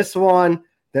 This one,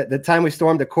 the time we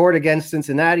stormed the court against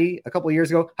Cincinnati a couple of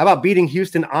years ago. How about beating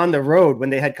Houston on the road when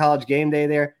they had College game day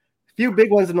there? A few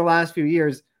big ones in the last few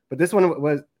years, but this one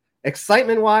was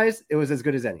excitement-wise, it was as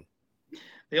good as any.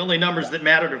 The only numbers that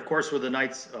mattered, of course, were the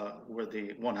Knights were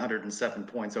the 107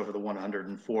 points over the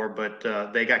 104,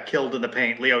 but they got killed in the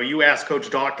paint. Leo, you asked Coach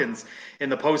Dawkins in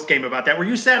the postgame about that. Were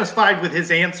you satisfied with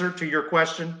his answer to your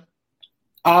question?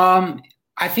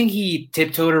 I think he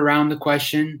tiptoed around the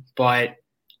question, but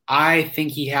I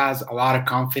think he has a lot of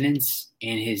confidence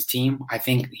in his team. I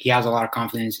think he has a lot of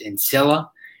confidence in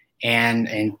Scylla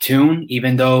and Toon,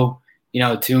 even though,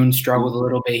 Toon struggled a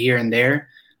little bit here and there.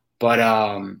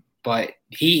 But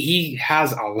he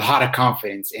has a lot of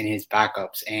confidence in his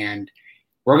backups, and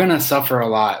we're going to suffer a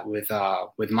lot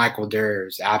with Michael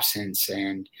Durr's absence,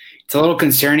 and it's a little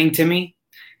concerning to me.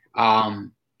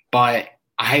 But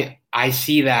I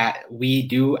see that we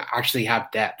do actually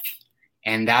have depth.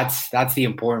 And that's the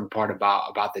important part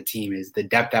about the team is the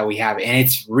depth that we have. And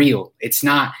it's real. It's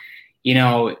not,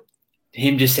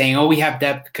 him just saying, oh, we have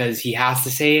depth because he has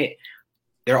to say it.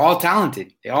 They're all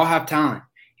talented. They all have talent.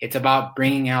 It's about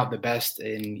bringing out the best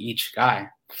in each guy.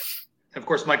 Of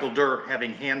course, Michael Durr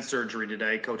having hand surgery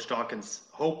today. Coach Dawkins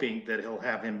hoping that he'll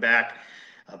have him back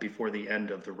before the end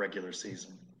of the regular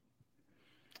season.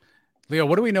 Leo,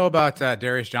 what do we know about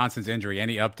Darius Johnson's injury?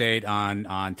 Any update on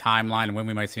timeline and when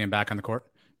we might see him back on the court?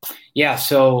 Yeah,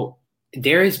 so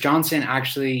Darius Johnson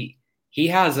actually, he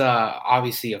has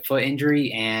obviously a foot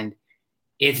injury, and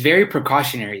it's very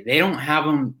precautionary. They don't have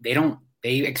him.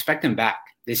 They expect him back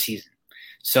this season.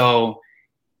 So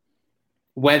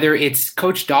whether it's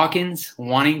Coach Dawkins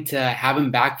wanting to have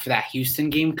him back for that Houston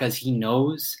game because he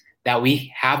knows that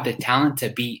we have the talent to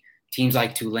beat teams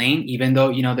like Tulane, even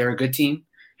though, they're a good team.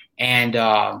 And,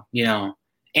 and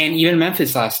even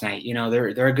Memphis last night,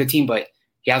 they're a good team, but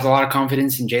he has a lot of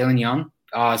confidence in Jalen Young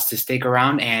to stick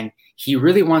around. And he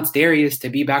really wants Darius to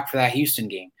be back for that Houston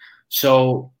game.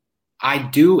 So I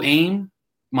do aim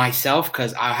myself,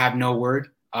 because I have no word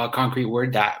a concrete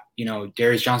word that,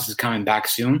 Darius Johnson's coming back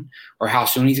soon or how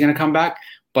soon he's going to come back.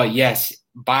 But yes,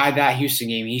 by that Houston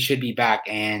game, he should be back.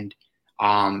 And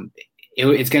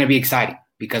it's going to be exciting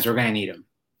because we're going to need him.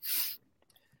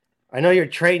 I know you're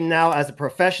trained now as a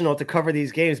professional to cover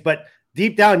these games, but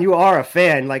deep down, you are a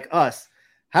fan like us.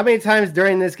 How many times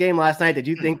during this game last night did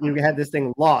you think you had this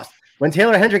thing lost? When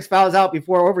Taylor Hendricks fouls out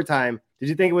before overtime, did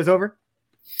you think it was over?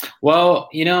 Well,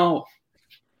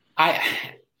 I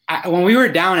when we were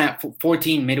down at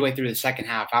 14 midway through the second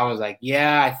half, I was like,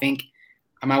 yeah, I think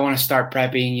I might want to start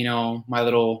prepping, my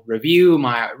little review,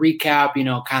 my recap,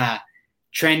 kind of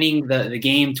trending the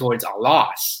game towards a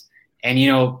loss. And,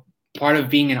 part of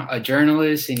being a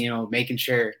journalist and, making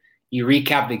sure you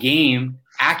recap the game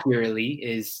accurately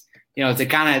is, to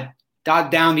kind of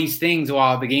dot down these things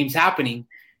while the game's happening.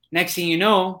 Next thing you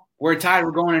know, we're tired.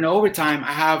 We're going into overtime.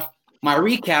 I have my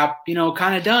recap,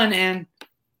 kind of done, and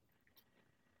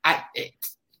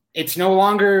it's no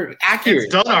longer accurate.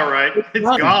 It's done all right. It's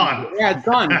gone. Yeah, it's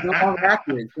done. It's no longer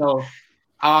accurate. So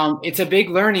it's a big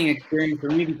learning experience for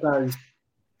me because,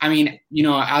 as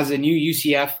a new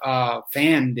UCF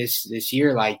fan this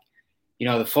year,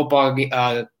 the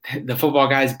football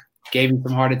guys gave me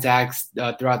some heart attacks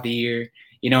throughout the year.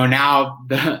 Now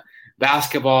the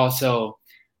basketball. So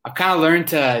I've kind of learned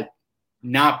to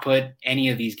not put any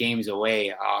of these games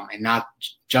away and not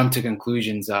jump to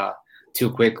conclusions too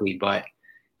quickly. But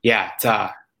yeah,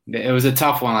 it was a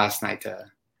tough one last night to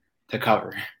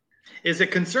cover. Is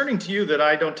it concerning to you that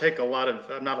I don't take not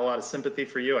a lot of sympathy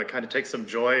for you? I kind of take some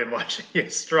joy in watching you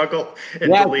struggle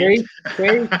and believe.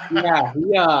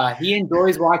 Yeah, he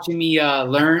enjoys watching me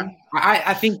learn.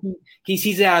 I think he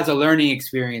sees it as a learning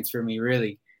experience for me,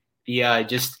 really.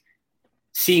 Just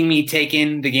seeing me take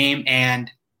in the game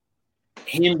and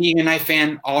him being a Knife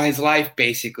fan all his life,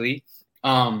 basically.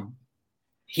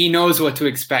 He knows what to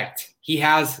expect. He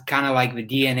has kind of like the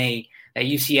DNA, that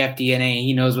UCF DNA.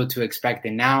 He knows what to expect.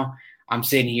 And now I'm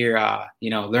sitting here,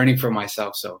 learning for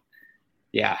myself. So,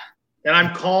 yeah. And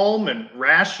I'm calm and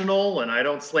rational, and I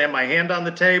don't slam my hand on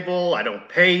the table. I don't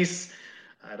pace.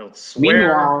 I don't swear.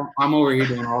 Meanwhile, I'm over here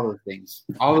doing all those things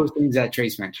that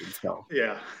Trace mentioned. So,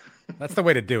 yeah. That's the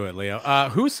way to do it, Leo.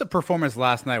 Whose performance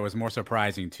last night was more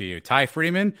surprising to you, Ty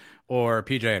Freeman or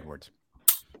PJ Edwards?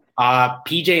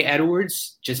 PJ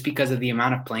Edwards, just because of the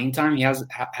amount of playing time he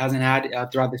hasn't had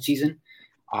throughout the season.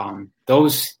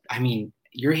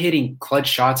 You're hitting clutch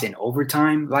shots in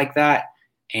overtime like that,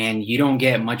 and you don't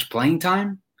get much playing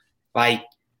time. Like,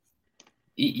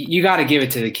 you got to give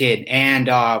it to the kid. And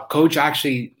coach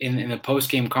actually in the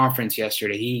post-game conference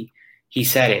yesterday, he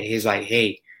said it. He's like,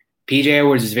 hey, PJ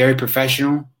Edwards is very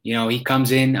professional. He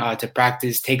comes in to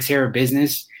practice, takes care of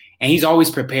business, and he's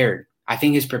always prepared. I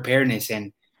think his preparedness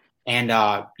and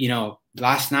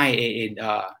last night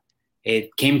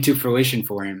it came to fruition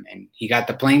for him, and he got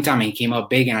the playing time and he came up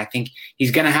big. And I think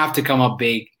he's going to have to come up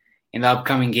big in the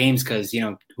upcoming games because,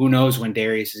 who knows when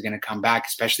Darius is going to come back,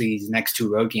 especially these next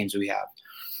two road games we have.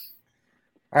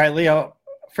 All right, Leo,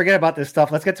 forget about this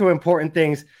stuff. Let's get to important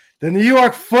things. The New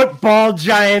York Football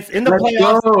Giants in the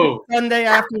playoffs Sunday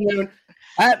afternoon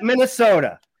at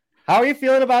Minnesota. How are you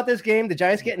feeling about this game? The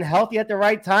Giants getting healthy at the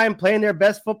right time, playing their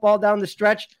best football down the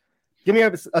stretch. Give me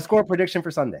a score prediction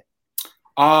for Sunday.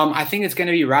 I think it's going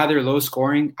to be rather low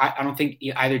scoring. I don't think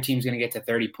either team's going to get to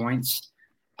 30 points.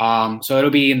 So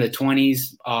it'll be in the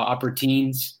 20s, upper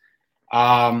teens.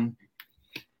 I'm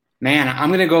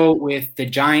going to go with the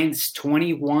Giants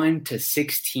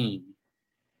 21-16.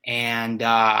 And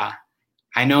I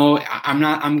know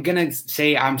I'm going to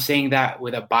say I'm saying that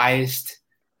with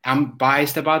I'm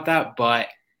biased about that, but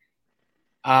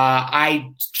I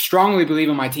strongly believe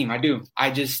in my team. I do.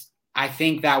 I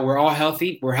think that we're all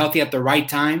healthy. We're healthy at the right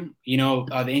time.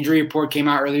 The injury report came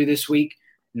out earlier this week.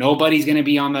 Nobody's going to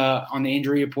be on the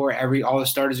injury report. All the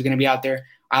starters are going to be out there.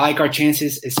 I like our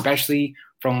chances, especially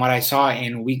from what I saw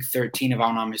in week 13, if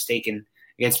I'm not mistaken,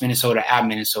 against Minnesota at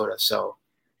Minnesota. So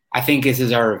I think this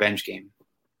is our revenge game.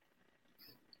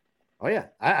 Oh, yeah,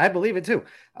 I believe it too.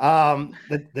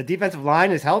 The defensive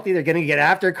line is healthy. They're going to get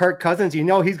after Kirk Cousins. He's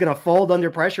going to fold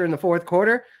under pressure in the fourth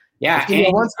quarter. Yeah. It's going to be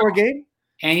a one-score game.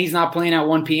 And he's not playing at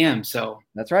 1 p.m. So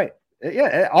that's right.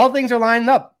 Yeah, all things are lining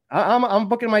up. I'm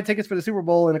booking my tickets for the Super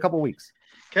Bowl in a couple of weeks.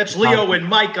 Catch Leo and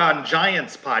Mike on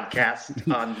Giants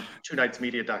podcast on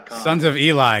twonightsmedia.com. Sons of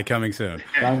Eli coming soon.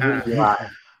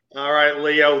 All right,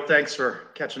 Leo, thanks for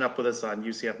catching up with us on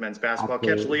UCF men's basketball.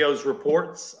 Absolutely. Catch Leo's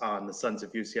reports on the Sons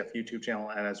of UCF YouTube channel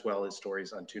and as well as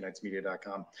stories on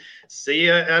twonightsmedia.com. See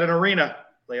you at an arena,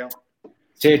 Leo.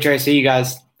 See you, Trey. See you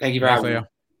guys. Thank you for having me.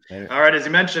 All right, as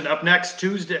you mentioned, up next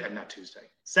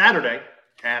Saturday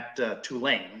at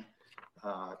Tulane.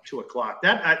 2 o'clock.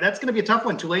 That's going to be a tough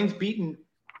one. Tulane's beaten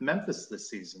Memphis this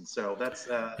season, so that's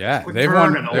they've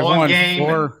won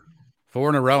game. Four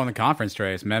in a row in the conference,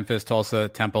 Trace. Memphis, Tulsa,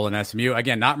 Temple, and SMU.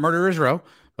 Again, not Murderers Row,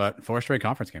 but 4 straight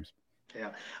conference games.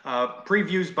 Yeah.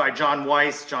 Previews by John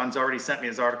Weiss. John's already sent me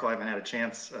his article. I haven't had a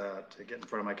chance to get in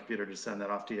front of my computer to send that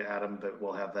off to you, Adam, but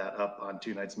we'll have that up on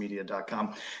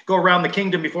twonightsmedia.com. Go around the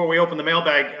kingdom before we open the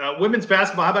mailbag. Women's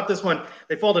basketball, how about this one?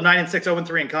 They fall to 9-6,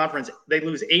 0-3 in conference. They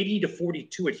lose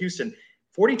 80-42 at Houston.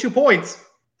 42 points.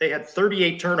 They had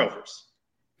 38 turnovers.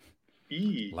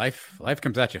 Life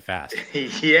comes at you fast.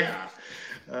 Yeah.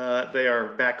 They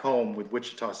are back home with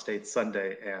Wichita State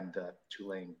Sunday and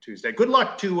Tulane Tuesday. Good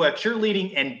luck to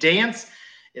cheerleading and dance.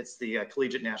 It's the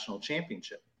Collegiate National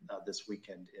Championship this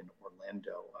weekend in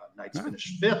Orlando. Knights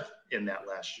finished 5th in that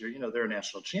last year. You know, they're a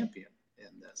national champion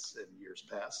in this in years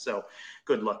past. So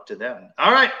good luck to them.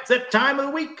 All right. It's that time of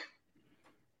the week.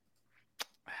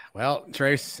 Well,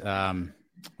 Trace,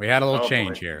 we had a little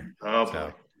change here.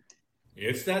 Boy.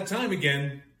 It's that time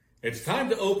again. It's time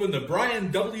to open the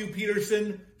Brian W.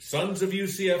 Peterson Sons of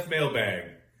UCF mailbag.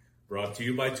 Brought to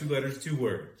you by 2 letters, 2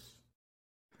 words.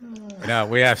 No,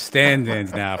 we have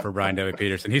stand-ins now for Brian W.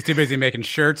 Peterson. He's too busy making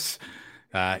shirts.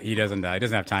 He doesn't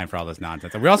have time for all this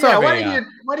nonsense. We also have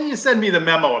why do you send me the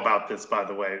memo about this, by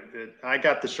the way? I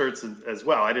got the shirts as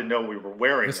well. I didn't know we were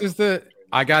wearing them.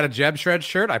 I got a Jeb Shred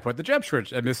shirt. I put the Jeb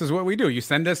Shred, and this is what we do. You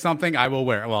send us something, I will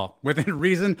wear it. Well, within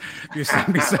reason, if you send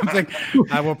me something,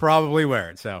 I will probably wear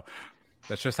it. So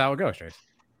that's just how it goes, Trace.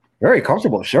 Very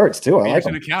comfortable shirts too. I like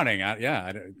them. Accounting.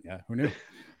 Who knew?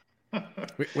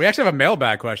 we actually have a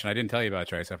mailbag question I didn't tell you about,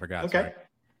 Trace. I forgot. Okay. Sorry.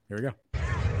 Here we go.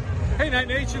 Hey, Night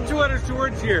Nation. 2 letters, 2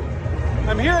 words here.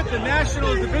 I'm here at the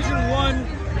National Division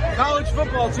I College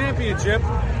Football Championship,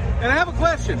 and I have a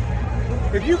question.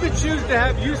 If you could choose to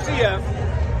have UCF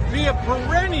be a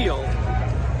perennial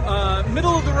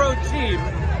middle-of-the-road team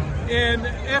in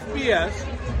FBS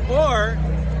or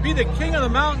be the king of the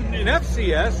mountain in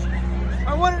FCS,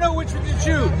 I want to know which would you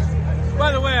choose.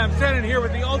 By the way, I'm standing here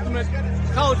with the ultimate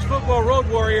college football road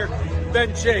warrior,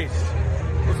 Ben Chase.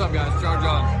 What's up, guys? Charge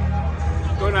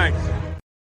on. Go Knights.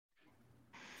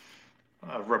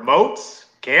 Remotes,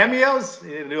 cameos. You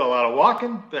didn't do a lot of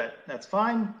walking, but that's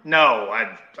fine. No,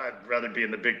 I'd rather be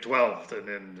in the Big 12 than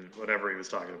in whatever he was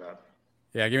talking about.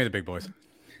 Yeah, give me the big boys.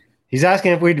 He's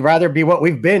asking if we'd rather be what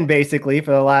we've been basically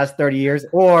for the last 30 years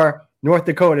or North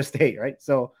Dakota State, right?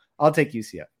 So I'll take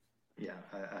UCF. Yeah,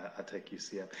 I'll take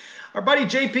UCF. Our buddy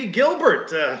JP Gilbert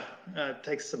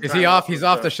takes some time. Is he off? He's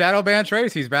off the shadow ban,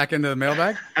 Trace? He's back into the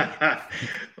mailbag?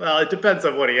 Well, it depends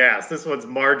on what he asks. This one's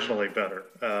marginally better.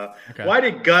 Okay. Why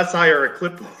did Gus hire a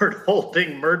clipboard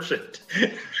holding merchant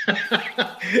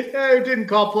who didn't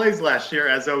call plays last year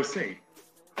as OC?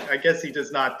 I guess he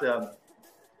does not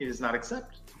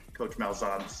accept Coach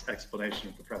Malzahn's explanation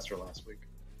of the presser last week.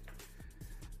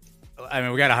 I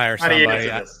mean, we got to hire somebody.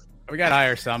 We got to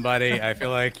hire somebody. I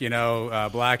feel like,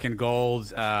 black and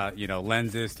gold,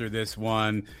 lenses through this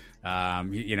one.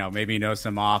 Maybe knows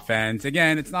some offense.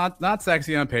 Again, it's not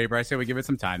sexy on paper. I say we give it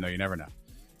some time, though. You never know.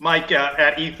 Mike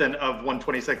at Ethan of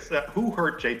 126. Who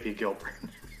hurt JP Gilbert?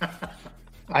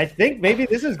 I think maybe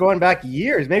this is going back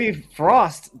years. Maybe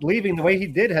Frost leaving the way he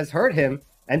did has hurt him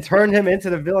and turned him into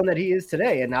the villain that he is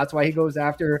today. And that's why he goes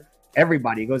after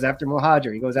everybody. He goes after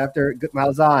Mohajir. He goes after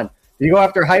Malzahn. Did he go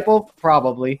after Heupel?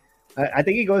 Probably. I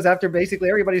think he goes after basically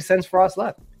everybody since Frost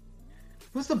left.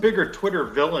 Who's the bigger Twitter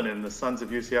villain in the Sons of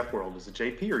UCF world? Is it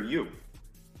JP or you?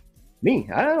 Me.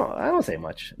 I don't say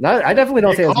much. I definitely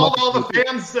don't say as much. All the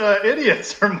fans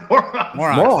idiots or morons.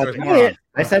 Morons.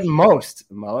 I said most.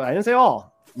 I didn't say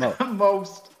all.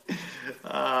 Most.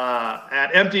 At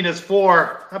Emptiness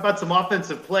 4, how about some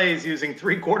offensive plays using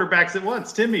 3 quarterbacks at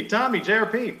once? Tommy,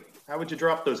 JRP, how would you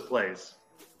drop those plays?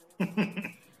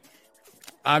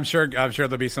 I'm sure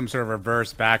there'll be some sort of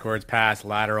reverse, backwards, pass,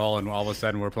 lateral, and all of a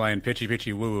sudden we're playing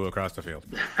pitchy woo across the field.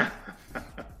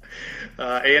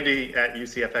 Andy at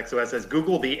UCFXOS says,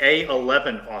 Google the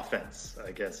A11 offense,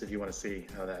 I guess, if you want to see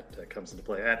how that comes into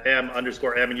play. At M_M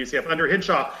in UCF under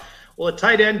Hinshaw, will a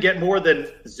tight end get more than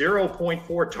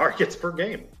 0.4 targets per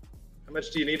game? How much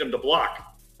do you need him to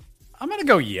block? I'm going to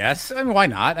go yes. I mean, why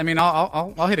not? I mean,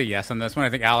 I'll hit a yes on this one.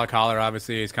 I think Alec Holler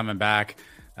obviously is coming back.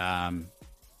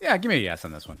 Yeah, give me a yes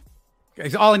on this one.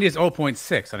 All I need is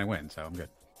 0.6 and I win, so I'm good.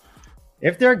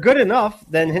 If they're good enough,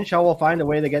 then Hinshaw will find a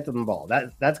way to get to the ball.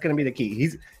 That's going to be the key.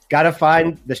 He's got to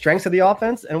find the strengths of the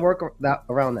offense and work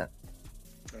around that.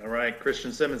 All right,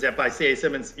 Christian Simmons by C.A.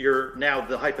 Simmons, you're now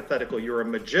the hypothetical. You're a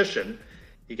magician.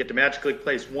 You get to magically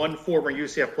place one former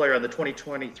UCF player on the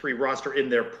 2023 roster in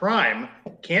their prime.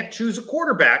 Can't choose a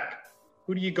quarterback.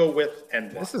 Who do you go with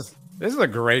and why? This is a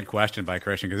great question by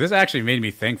Christian because this actually made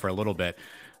me think for a little bit.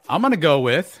 I'm going to go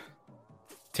with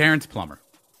Terrence Plummer.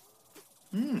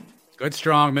 Good,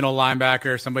 strong middle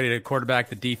linebacker, somebody to quarterback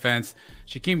the defense.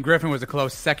 Shaquem Griffin was a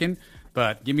close second,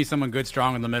 but give me someone good,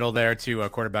 strong in the middle there to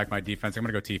quarterback my defense. I'm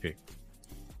going to go TP.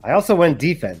 I also went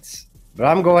defense, but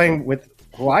I'm going with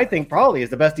who I think probably is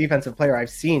the best defensive player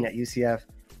I've seen at UCF,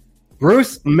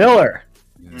 Bruce Miller.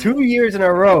 2 years in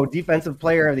a row, defensive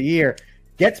player of the year.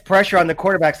 Gets pressure on the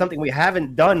quarterback, something we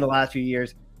haven't done the last few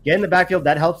years. Get in the backfield,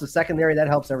 that helps the secondary, that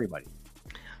helps everybody.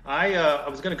 I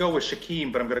was going to go with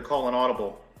Shaquem, but I'm going to call an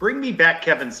audible. Bring me back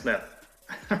Kevin Smith.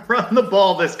 Run the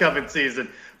ball this coming season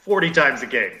 40 times a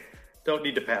game. Don't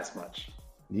need to pass much.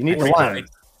 You need to line.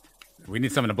 We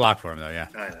need someone to block for him, though, yeah.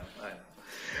 I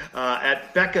know.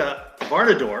 At Becca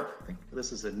Varnador, I think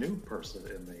this is a new person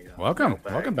in the Welcome,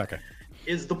 Becca.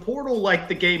 Is the portal like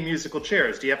the game musical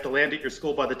chairs? Do you have to land at your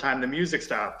school by the time the music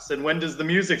stops? And when does the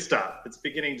music stop? It's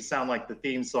beginning to sound like the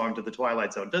theme song to the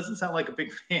Twilight Zone. Doesn't sound like a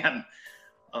big fan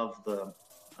of the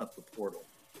portal.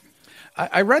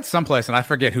 I read someplace, and I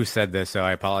forget who said this, so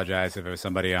I apologize if it was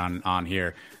somebody on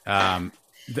here.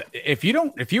 If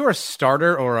you are a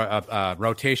starter or a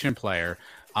rotation player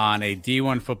on a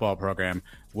D1 football program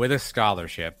with a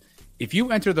scholarship, if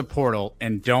you enter the portal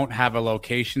and don't have a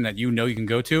location that you can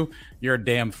go to, you're a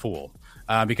damn fool.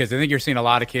 Because I think you're seeing a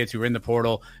lot of kids who are in the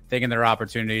portal taking their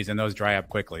opportunities, and those dry up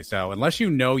quickly. So unless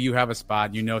you have a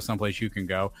spot, someplace you can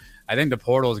go, I think the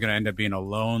portal is going to end up being a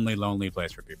lonely, lonely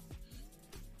place for people.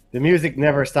 The music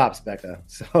never stops, Becca.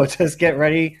 So just get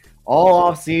ready. All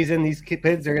off season, these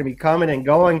kids are going to be coming and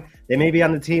going. They may be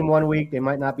on the team 1 week. They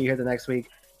might not be here the next week.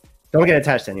 Don't get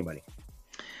attached to anybody.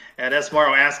 And S.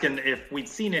 Morrow asking if we'd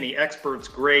seen any experts'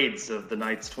 grades of the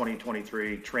Knights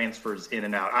 2023 transfers in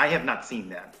and out. I have not seen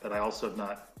that, but I also have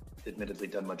not admittedly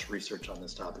done much research on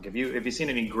this topic. Have you seen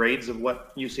any grades of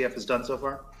what UCF has done so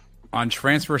far? On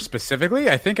transfer specifically,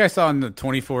 I think I saw in the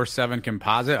 24/7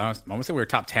 composite, I almost say we were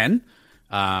top 10.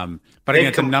 But again,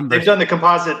 it's a number. They've done the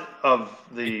composite of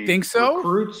the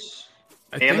recruits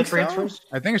and the transfers? So.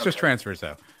 I think it's just transfers,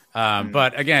 though.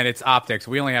 But again, it's optics.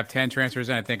 We only have 10 transfers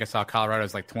in. I think I saw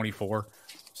Colorado's like 24.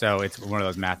 So it's one of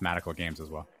those mathematical games as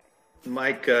well.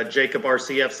 Mike Jacob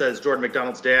RCF says Jordan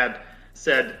McDonald's dad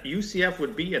said UCF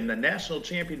would be in the national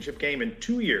championship game in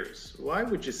 2 years. Why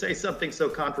would you say something so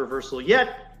controversial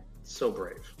yet so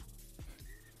brave?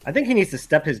 I think he needs to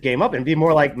step his game up and be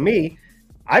more like me.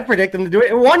 I predict him to do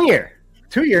it in 1 year.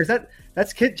 2 years,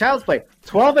 that's child's play.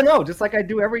 12-0, just like I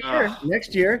do every year.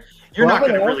 Next year, you're not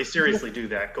going to really seriously do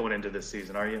that going into this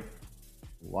season, are you?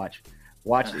 Watch.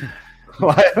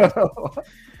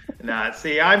 Nah,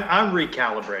 see, I'm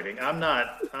recalibrating. I'm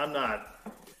not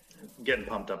getting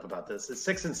pumped up about this. It's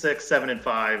 6-6,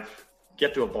 7-5.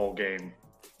 Get to a bowl game.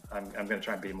 I'm going to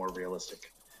try and be more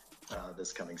realistic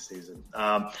this coming season.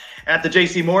 At the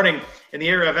JC Morning, in the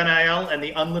era of NIL and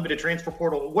the unlimited transfer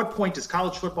portal, at what point does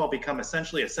college football become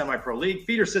essentially a semi-pro league?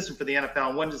 Feeder system for the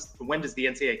NFL. And when does the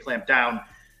NCAA clamp down?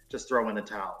 Just throw in the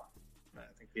towel. I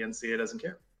think the NCAA doesn't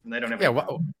care. And they don't have. Yeah.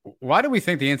 Why do we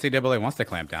think the NCAA wants to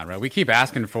clamp down? Right. We keep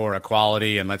asking for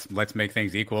equality and let's make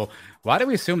things equal. Why do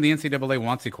we assume the NCAA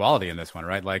wants equality in this one?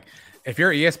 Right. Like if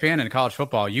you're ESPN in college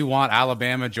football, you want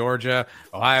Alabama, Georgia,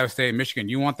 Ohio State, Michigan.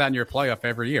 You want that in your playoff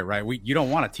every year, right? You don't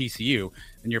want a TCU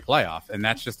in your playoff, and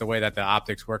that's just the way that the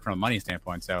optics work from a money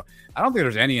standpoint. So I don't think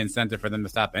there's any incentive for them to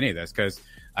stop any of this because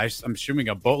I'm assuming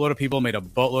a boatload of people made a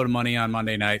boatload of money on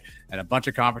Monday night, and a bunch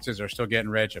of conferences are still getting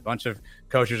rich. A bunch of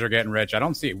coaches are getting rich. I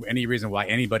don't see any reason why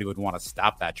anybody would want to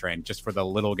stop that train just for the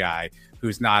little guy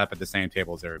who's not up at the same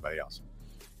table as everybody else.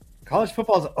 College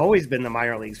football has always been the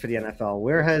minor leagues for the NFL.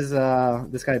 Where has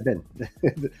this guy been?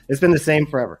 It's been the same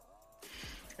forever.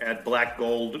 At Black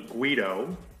Gold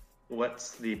Guido,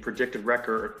 what's the predicted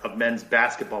record of men's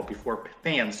basketball before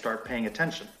fans start paying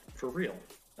attention for real?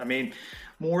 I mean,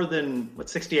 more than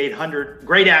 6,800.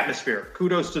 Great atmosphere.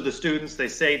 Kudos to the students. They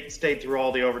stayed through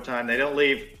all the overtime. They don't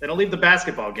leave the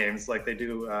basketball games like they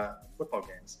do football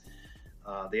games.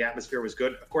 The atmosphere was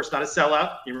good. Of course, not a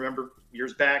sellout. You remember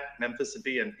years back, Memphis would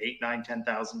be an 8, 9,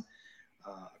 10,000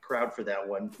 crowd for that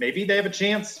one. Maybe they have a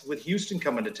chance with Houston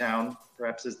coming to town,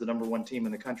 perhaps as the number one team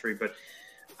in the country. But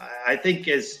I think,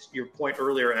 as your point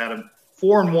earlier, Adam,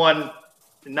 4-1,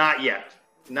 not yet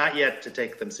to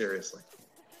take them seriously.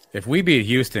 If we beat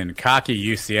Houston, cocky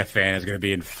UCF fan is going to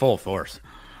be in full force.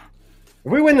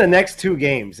 If we win the next two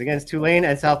games against Tulane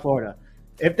and South Florida,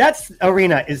 if that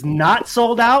arena is not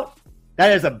sold out,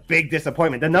 that is a big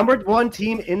disappointment. The number one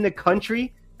team in the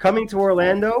country coming to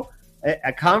Orlando,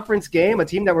 a conference game, a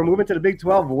team that we're moving to the Big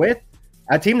 12 with,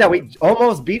 a team that we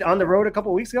almost beat on the road a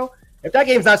couple of weeks ago. If that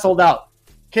game's not sold out,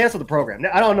 cancel the program.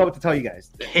 I don't know what to tell you guys.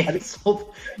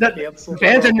 Cancel. The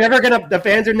fans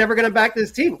are never gonna back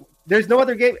this team. There's no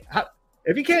other game.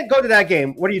 If you can't go to that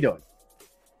game, what are you doing?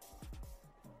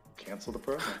 Cancel the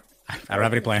program. I don't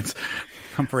have any plans.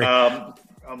 I'm free.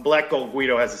 Black Gold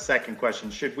Guido has a second question.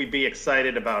 Should we be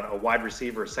excited about a wide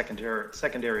receiver,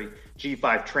 secondary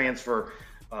G5 transfer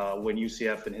when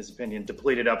UCF, in his opinion,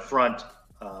 depleted up front?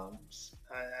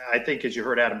 I think, as you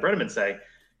heard Adam Brenneman say,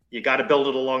 you got to build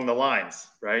it along the lines,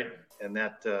 right? And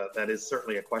that is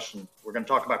certainly a question. We're going to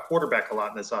talk about quarterback a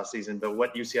lot in this offseason, but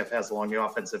what UCF has along the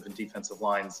offensive and defensive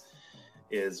lines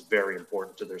is very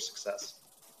important to their success.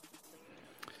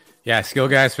 Yeah, skill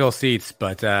guys fill seats,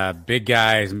 but big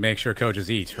guys make sure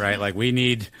coaches eat, right? Like we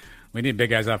need big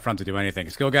guys up front to do anything.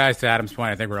 Skill guys, to Adam's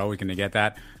point, I think we're always going to get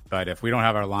that. But if we don't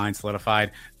have our line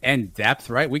solidified and depth,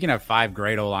 right, we can have 5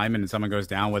 great old linemen and someone goes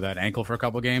down with an ankle for a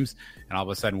couple games, and all of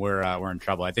a sudden we're in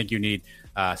trouble. I think you need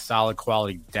solid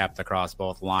quality depth across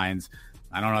both lines.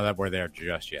 I don't know that we're there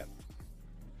just yet.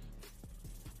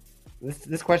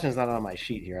 This question is not on my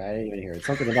sheet here. I didn't even hear it. It's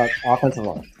something about offensive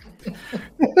line.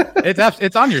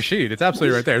 It's on your sheet. It's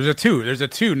absolutely right there. There's a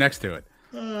two next to it.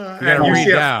 You got to read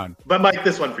down. But Mike,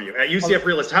 this one for you. At UCF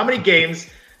Realist, how many games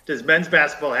does men's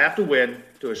basketball have to win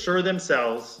to assure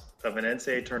themselves of an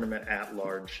NCAA tournament at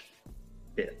large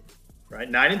bid? Right,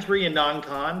 9-3 in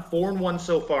non-con, 4-1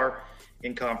 so far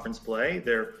in conference play.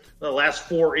 They're the last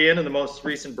 4 in the most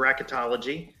recent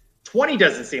bracketology. 20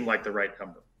 doesn't seem like the right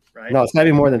number, right? No, it's got to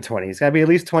be more than 20. It's got to be at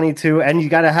least 22, and you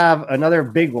got to have another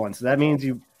big one. So that means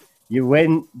you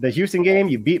win the Houston game,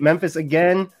 you beat Memphis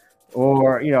again,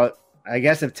 or I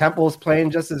guess if Temple's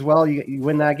playing just as well, you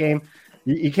win that game.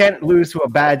 You can't lose to a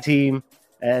bad team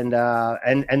and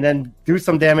then do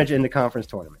some damage in the conference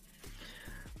tournament.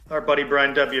 Our buddy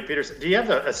Brian W. Peterson, do you have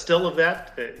a still of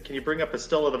that? Can you bring up a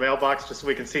still of the mailbox just so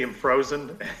we can see him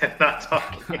frozen and not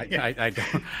talking? I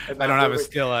don't have a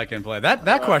still I can play.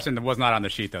 That question was not on the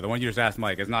sheet, though. The one you just asked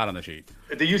Mike is not on the sheet.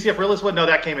 The UCF Realist one? No,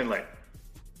 that came in late.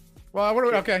 Well,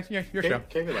 okay, yeah, your show.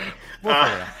 Came in late.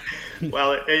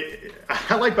 Well,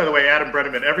 I like, by the way, Adam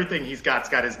Brenneman. Everything he's got's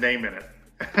got his name in it.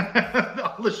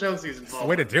 All the shows he's involved.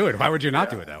 Way to do it. Why would you not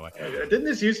do it that way? Didn't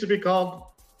this used to be called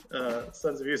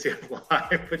Sons of UCF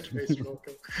Live, which may struggle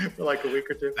for like a week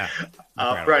or two?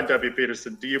 Brian W.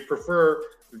 Peterson, do you prefer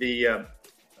the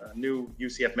new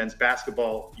UCF men's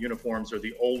basketball uniforms or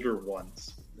the older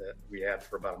ones that we had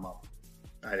for about a month?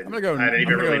 I didn't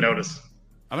even really notice.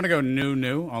 I'm going to go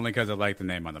new, only because I like the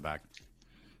name on the back.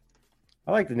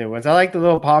 I like the new ones. I like the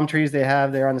little palm trees they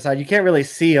have there on the side. You can't really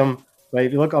see them, but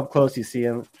if you look up close, you see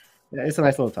them. Yeah, it's a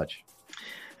nice little touch.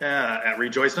 At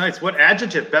Rejoice Nights, what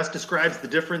adjective best describes the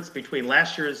difference between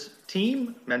last year's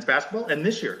team, men's basketball, and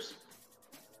this year's?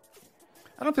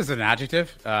 I don't know if this is an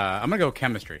adjective. I'm going to go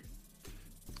chemistry.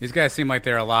 These guys seem like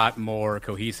they're a lot more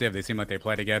cohesive. They seem like they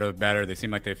play together better. They seem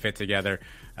like they fit together.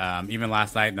 Even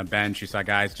last night in the bench, you saw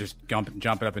guys just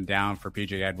jumping up and down for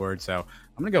PJ Edwards. So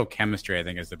I'm going to go chemistry, I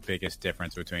think, is the biggest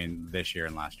difference between this year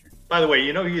and last year. By the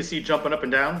way, who you see jumping up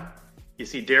and down? You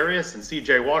see Darius and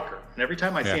CJ Walker. And every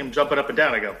time I see him jumping up and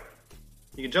down, I go,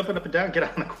 you can jump up and down, get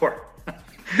out on the court.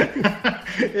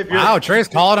 Wow, Trey's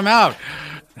calling him out.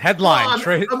 Headline, I'm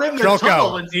in the Trelko,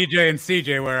 tunnel and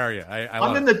CJ, where are you?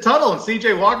 I'm in the tunnel and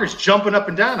CJ Walker's jumping up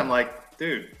and down. I'm like,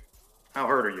 dude, how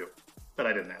hurt are you? But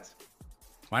I didn't ask.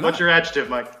 Why not? What's your adjective,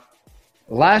 Mike?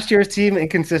 Last year's team,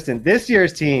 inconsistent. This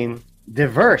year's team,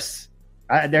 diverse.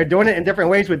 They're doing it in different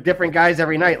ways with different guys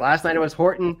every night. Last night it was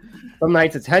Horton. Some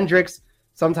nights it's Hendricks.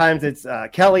 Sometimes it's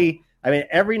Kelly. I mean,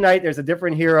 every night there's a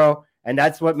different hero, and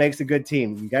that's what makes a good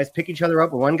team. You guys pick each other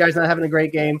up. When one guy's not having a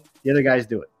great game, the other guys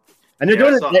do it. And they're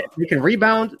doing it. They can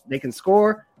rebound. They can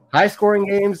score. High-scoring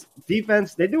games,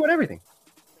 defense. They do it everything.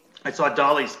 I saw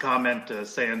Dolly's comment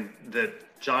saying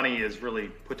that Johnny has really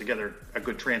put together a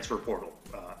good transfer portal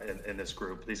in this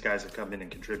group. These guys have come in and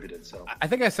contributed. So I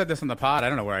think I said this on the pod. I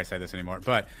don't know where I say this anymore,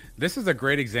 but this is a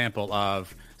great example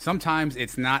of sometimes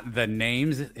it's not the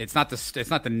names, it's not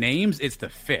the names, it's the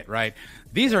fit, right?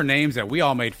 These are names that we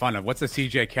all made fun of. What's a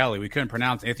CJ Kelly? We couldn't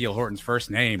pronounce Ithiel Horton's first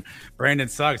name. Brandon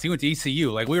Suggs, he went to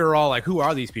ECU. Like, we were all like, who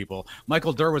are these people?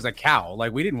 Michael Durr was a cow.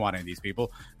 Like, we didn't want any of these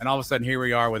people. And all of a sudden, here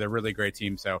we are with a really great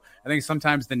team. So I think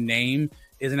sometimes the name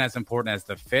isn't as important as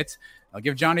the fit. I'll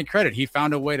give Johnny credit. He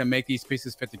found a way to make these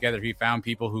pieces fit together. He found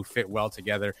people who fit well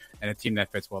together and a team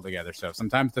that fits well together. So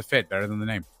sometimes the fit better than the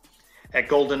name. At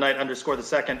Golden Knight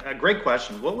 _2, a great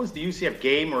question. What was the UCF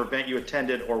game or event you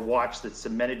attended or watched that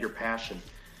cemented your passion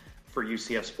for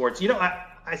UCF sports?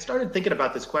 I started thinking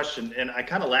about this question and I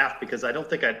kind of laughed because I don't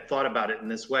think I'd thought about it in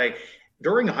this way.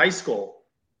 During high school,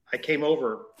 I came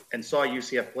over and saw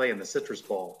UCF play in the Citrus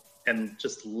Bowl and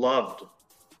just loved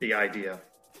the idea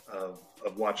of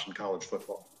watching college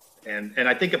football. And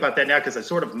I think about that now because I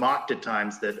sort of mocked at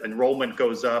times that enrollment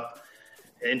goes up,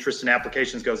 interest in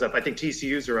applications goes up. I think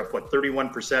TCUs are up,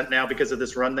 31% now because of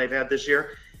this run they've had this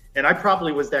year. And I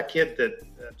probably was that kid that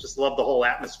just loved the whole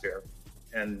atmosphere.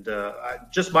 And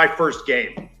just my first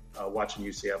game watching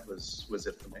UCF was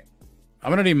it for me. I'm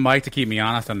going to need Mike to keep me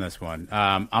honest on this one.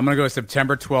 I'm going to go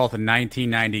September 12th,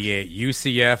 1998,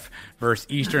 UCF versus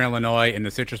Eastern Illinois in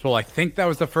the Citrus Bowl. I think that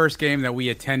was the first game that we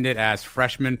attended as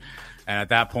freshmen. And at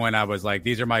that point, I was like,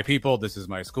 these are my people. This is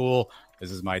my school. This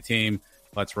is my team.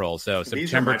 Let's roll. So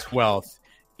September 12th,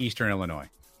 Eastern Illinois.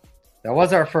 That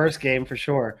was our first game for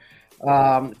sure.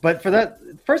 But for that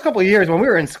first couple of years when we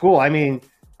were in school, I mean,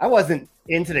 I wasn't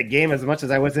into the game as much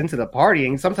as I was into the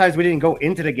partying. Sometimes we didn't go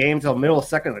into the game until middle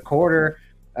second of the quarter.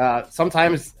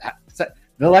 Sometimes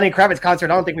the Lenny Kravitz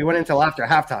concert, I don't think we went until after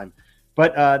halftime.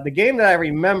 But the game that I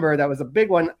remember that was a big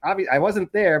one, I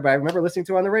wasn't there, but I remember listening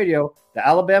to it on the radio, the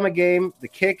Alabama game, the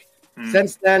kick.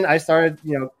 Since then, I started,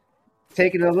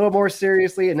 taking it a little more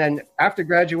seriously. And then after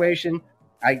graduation,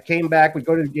 I came back. We'd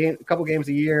go to the game, a couple games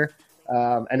a year.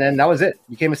 And then that was it.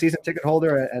 Became a season ticket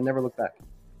holder and never looked back.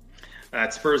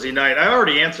 That's Spursy night. I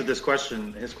already answered his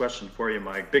question for you,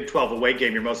 Mike. Big 12 away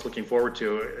game you're most looking forward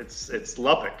to. It's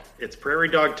Lubbock. It's Prairie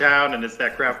Dog Town, and it's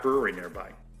that craft brewery nearby.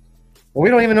 Well, we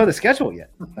don't even know the schedule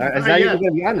yet. It's not even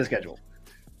going to be on the schedule.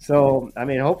 So, I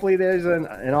mean, hopefully there's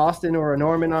an Austin or a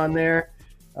Norman on there.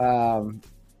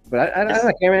 But I don't know.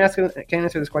 I can't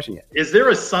answer this question yet. Is there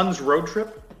a Suns road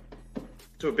trip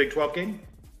to a Big 12 game?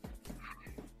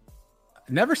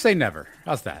 Never say never.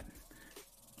 How's that?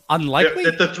 Unlikely?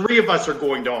 That the three of us are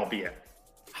going to all be at.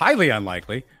 Highly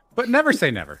unlikely, but never say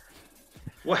never.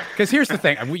 What? Because here's the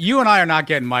thing. You and I are not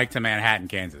getting Mike to Manhattan,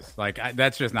 Kansas.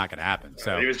 That's just not going to happen.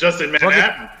 So he was just in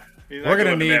Manhattan. We're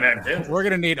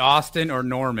going to need Austin or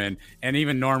Norman, and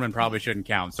even Norman probably shouldn't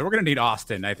count. So we're going to need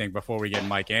Austin, I think, before we get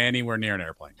Mike anywhere near an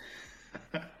airplane.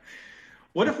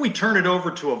 What if we turn it over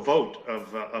to a vote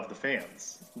of the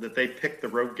fans that they pick the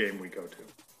road game we go to?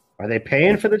 Are they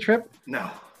paying for the trip? No.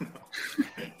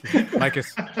 Mike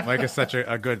is such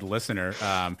a good listener.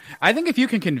 I think if you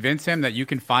can convince him that you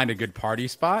can find a good party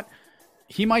spot,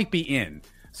 he might be in.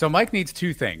 So Mike needs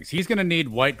two things. He's going to need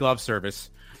white glove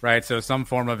service, right? So some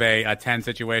form of a 10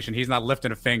 situation. He's not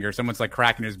lifting a finger. Someone's like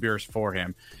cracking his beers for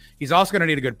him. He's also going to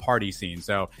need a good party scene.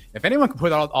 So if anyone can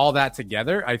put all that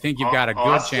together, I think you've got a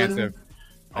good chance of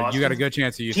you got a good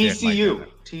chance of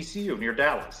TCU near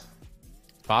Dallas.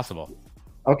 Possible.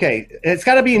 Okay, it's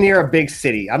got to be near a big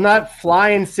city. I'm not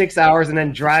flying 6 hours and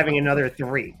then driving another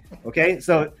 3. Okay,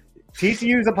 so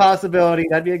TCU is a possibility.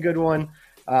 That'd be a good one.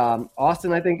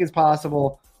 Austin, I think, is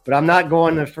possible, but I'm not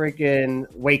going to freaking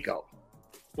Waco.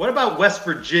 What about West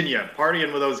Virginia,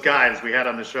 partying with those guys we had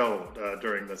on the show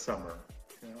during the summer?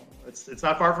 It's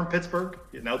not far from Pittsburgh.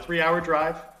 3-hour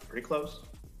drive, pretty close.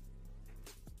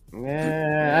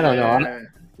 I don't know.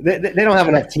 They don't have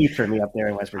enough teeth for me up there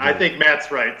in West Virginia. I think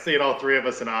Matt's right. Seeing all three of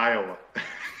us in Iowa.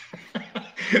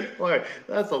 Boy,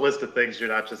 that's a list of things you're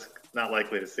not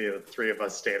likely to see the three of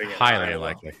us standing in Highly Iowa.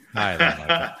 likely.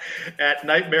 At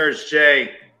Nightmares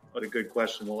Jay, what a good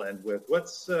question we'll end with.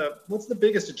 What's the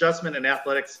biggest adjustment in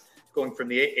athletics going from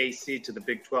the AAC to the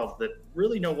Big 12 that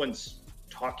really no one's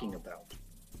talking about?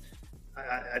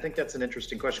 I think that's an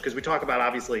interesting question because we talk about,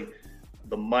 obviously,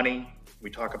 the money. We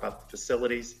talk about the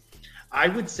facilities. I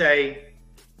would say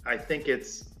I think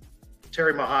it's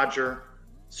Terry Mohajir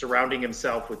surrounding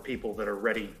himself with people that are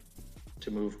ready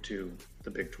to move to the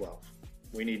Big 12.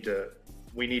 We need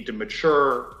to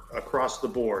mature across the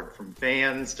board, from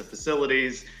fans to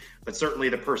facilities, but certainly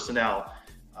the personnel.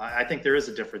 I think there is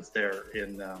a difference there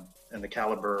in the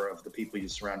caliber of the people you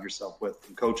surround yourself with,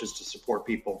 from coaches to support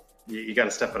people. You got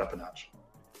to step it up a notch.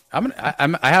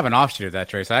 I have an offshoot of that,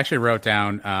 Trace. I actually wrote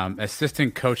down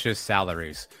assistant coaches'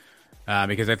 salaries.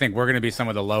 Because I think we're going to be some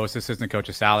of the lowest assistant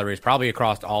coaches' salaries probably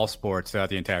across all sports throughout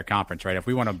the entire conference, right? If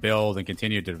we want to build and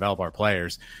continue to develop our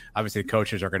players, obviously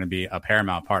coaches are going to be a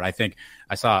paramount part. I think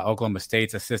I saw Oklahoma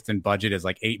State's assistant budget is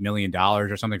like $8 million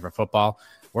or something for football.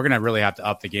 We're going to really have to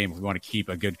up the game if we want to keep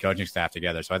a good coaching staff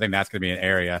together. So I think that's going to be an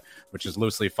area which is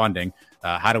loosely funding.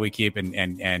 How do we keep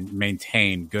and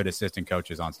maintain good assistant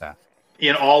coaches on staff?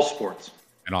 In all sports.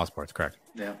 In all sports, correct.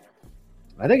 Yeah.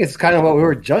 I think it's kind of what we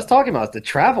were just talking about, the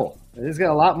travel. There's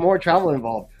got a lot more travel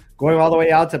involved. Going all the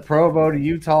way out to Provo to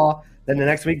Utah, then the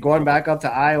next week going back up to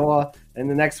Iowa, and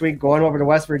the next week going over to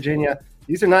West Virginia.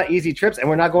 These are not easy trips, and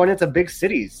we're not going into big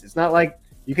cities. It's not like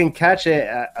you can catch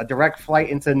a direct flight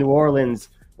into New Orleans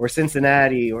or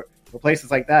Cincinnati or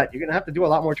places like that. You're going to have to do a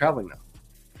lot more traveling now.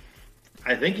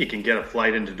 I think you can get a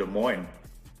flight into Des Moines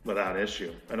without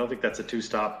issue. I don't think that's a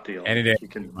 2-stop deal. Any day, you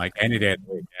can, like any day of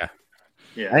the week, yeah.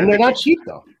 Yeah, and they're not cheap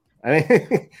though. I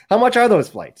mean, how much are those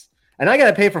flights? And I got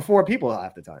to pay for 4 people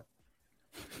half the time.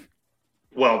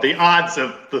 Well, the odds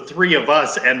of the 3 of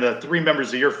us and the 3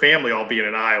 members of your family all being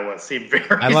in Iowa seem very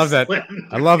I love that. slim.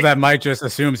 I love that Mike just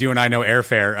assumes you and I know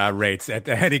airfare rates at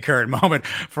any current moment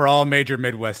for all major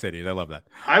Midwest cities. I love that.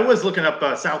 I was looking up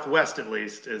Southwest, at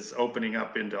least, is opening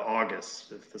up into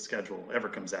August if the schedule ever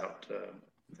comes out.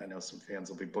 I know some fans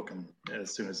will be booking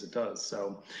as soon as it does.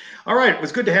 So, all right. It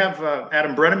was good to have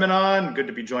Adam Brenneman on. Good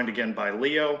to be joined again by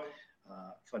Leo.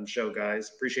 Fun show,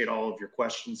 guys. Appreciate all of your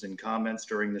questions and comments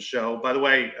during the show. By the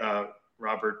way,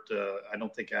 Robert, I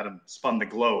don't think Adam spun the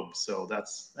globe, so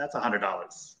that's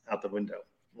 $100 out the window,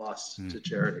 lost to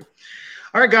charity.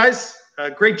 All right, guys,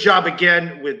 great job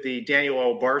again with the Daniel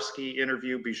Obarski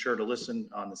interview. Be sure to listen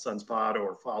on the Suns Pod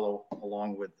or follow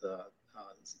along with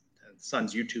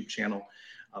Suns YouTube channel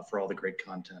for all the great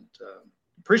content.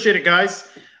 Appreciate it, guys.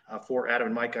 For Adam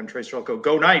and Mike, I'm Trace Relko.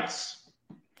 Go Knights!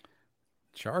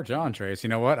 Charge on, Trace. You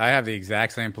know what? I have the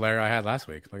exact same player I had last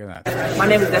week. Look at that. My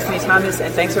name is Destiny Thomas,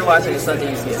 and thanks for watching the Suns of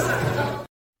UCF.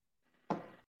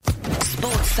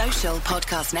 Sports Social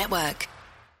Podcast Network.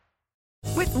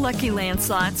 With Lucky Land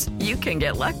Slots, you can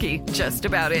get lucky just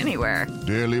about anywhere.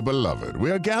 Dearly beloved, we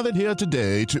are gathered here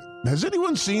today to... Has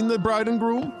anyone seen the bride and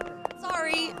groom?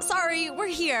 Sorry, we're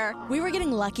here. We were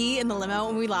getting lucky in the limo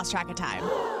and we lost track of time.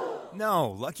 No,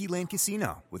 Lucky Land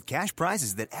Casino, with cash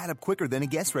prizes that add up quicker than a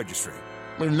guest registry.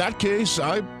 In that case,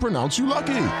 I pronounce you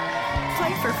lucky.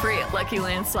 Play for free at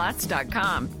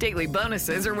LuckyLandSlots.com. Daily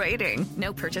bonuses are waiting.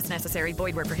 No purchase necessary.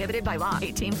 Void where prohibited by law.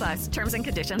 18+. Terms and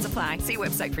conditions apply. See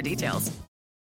website for details.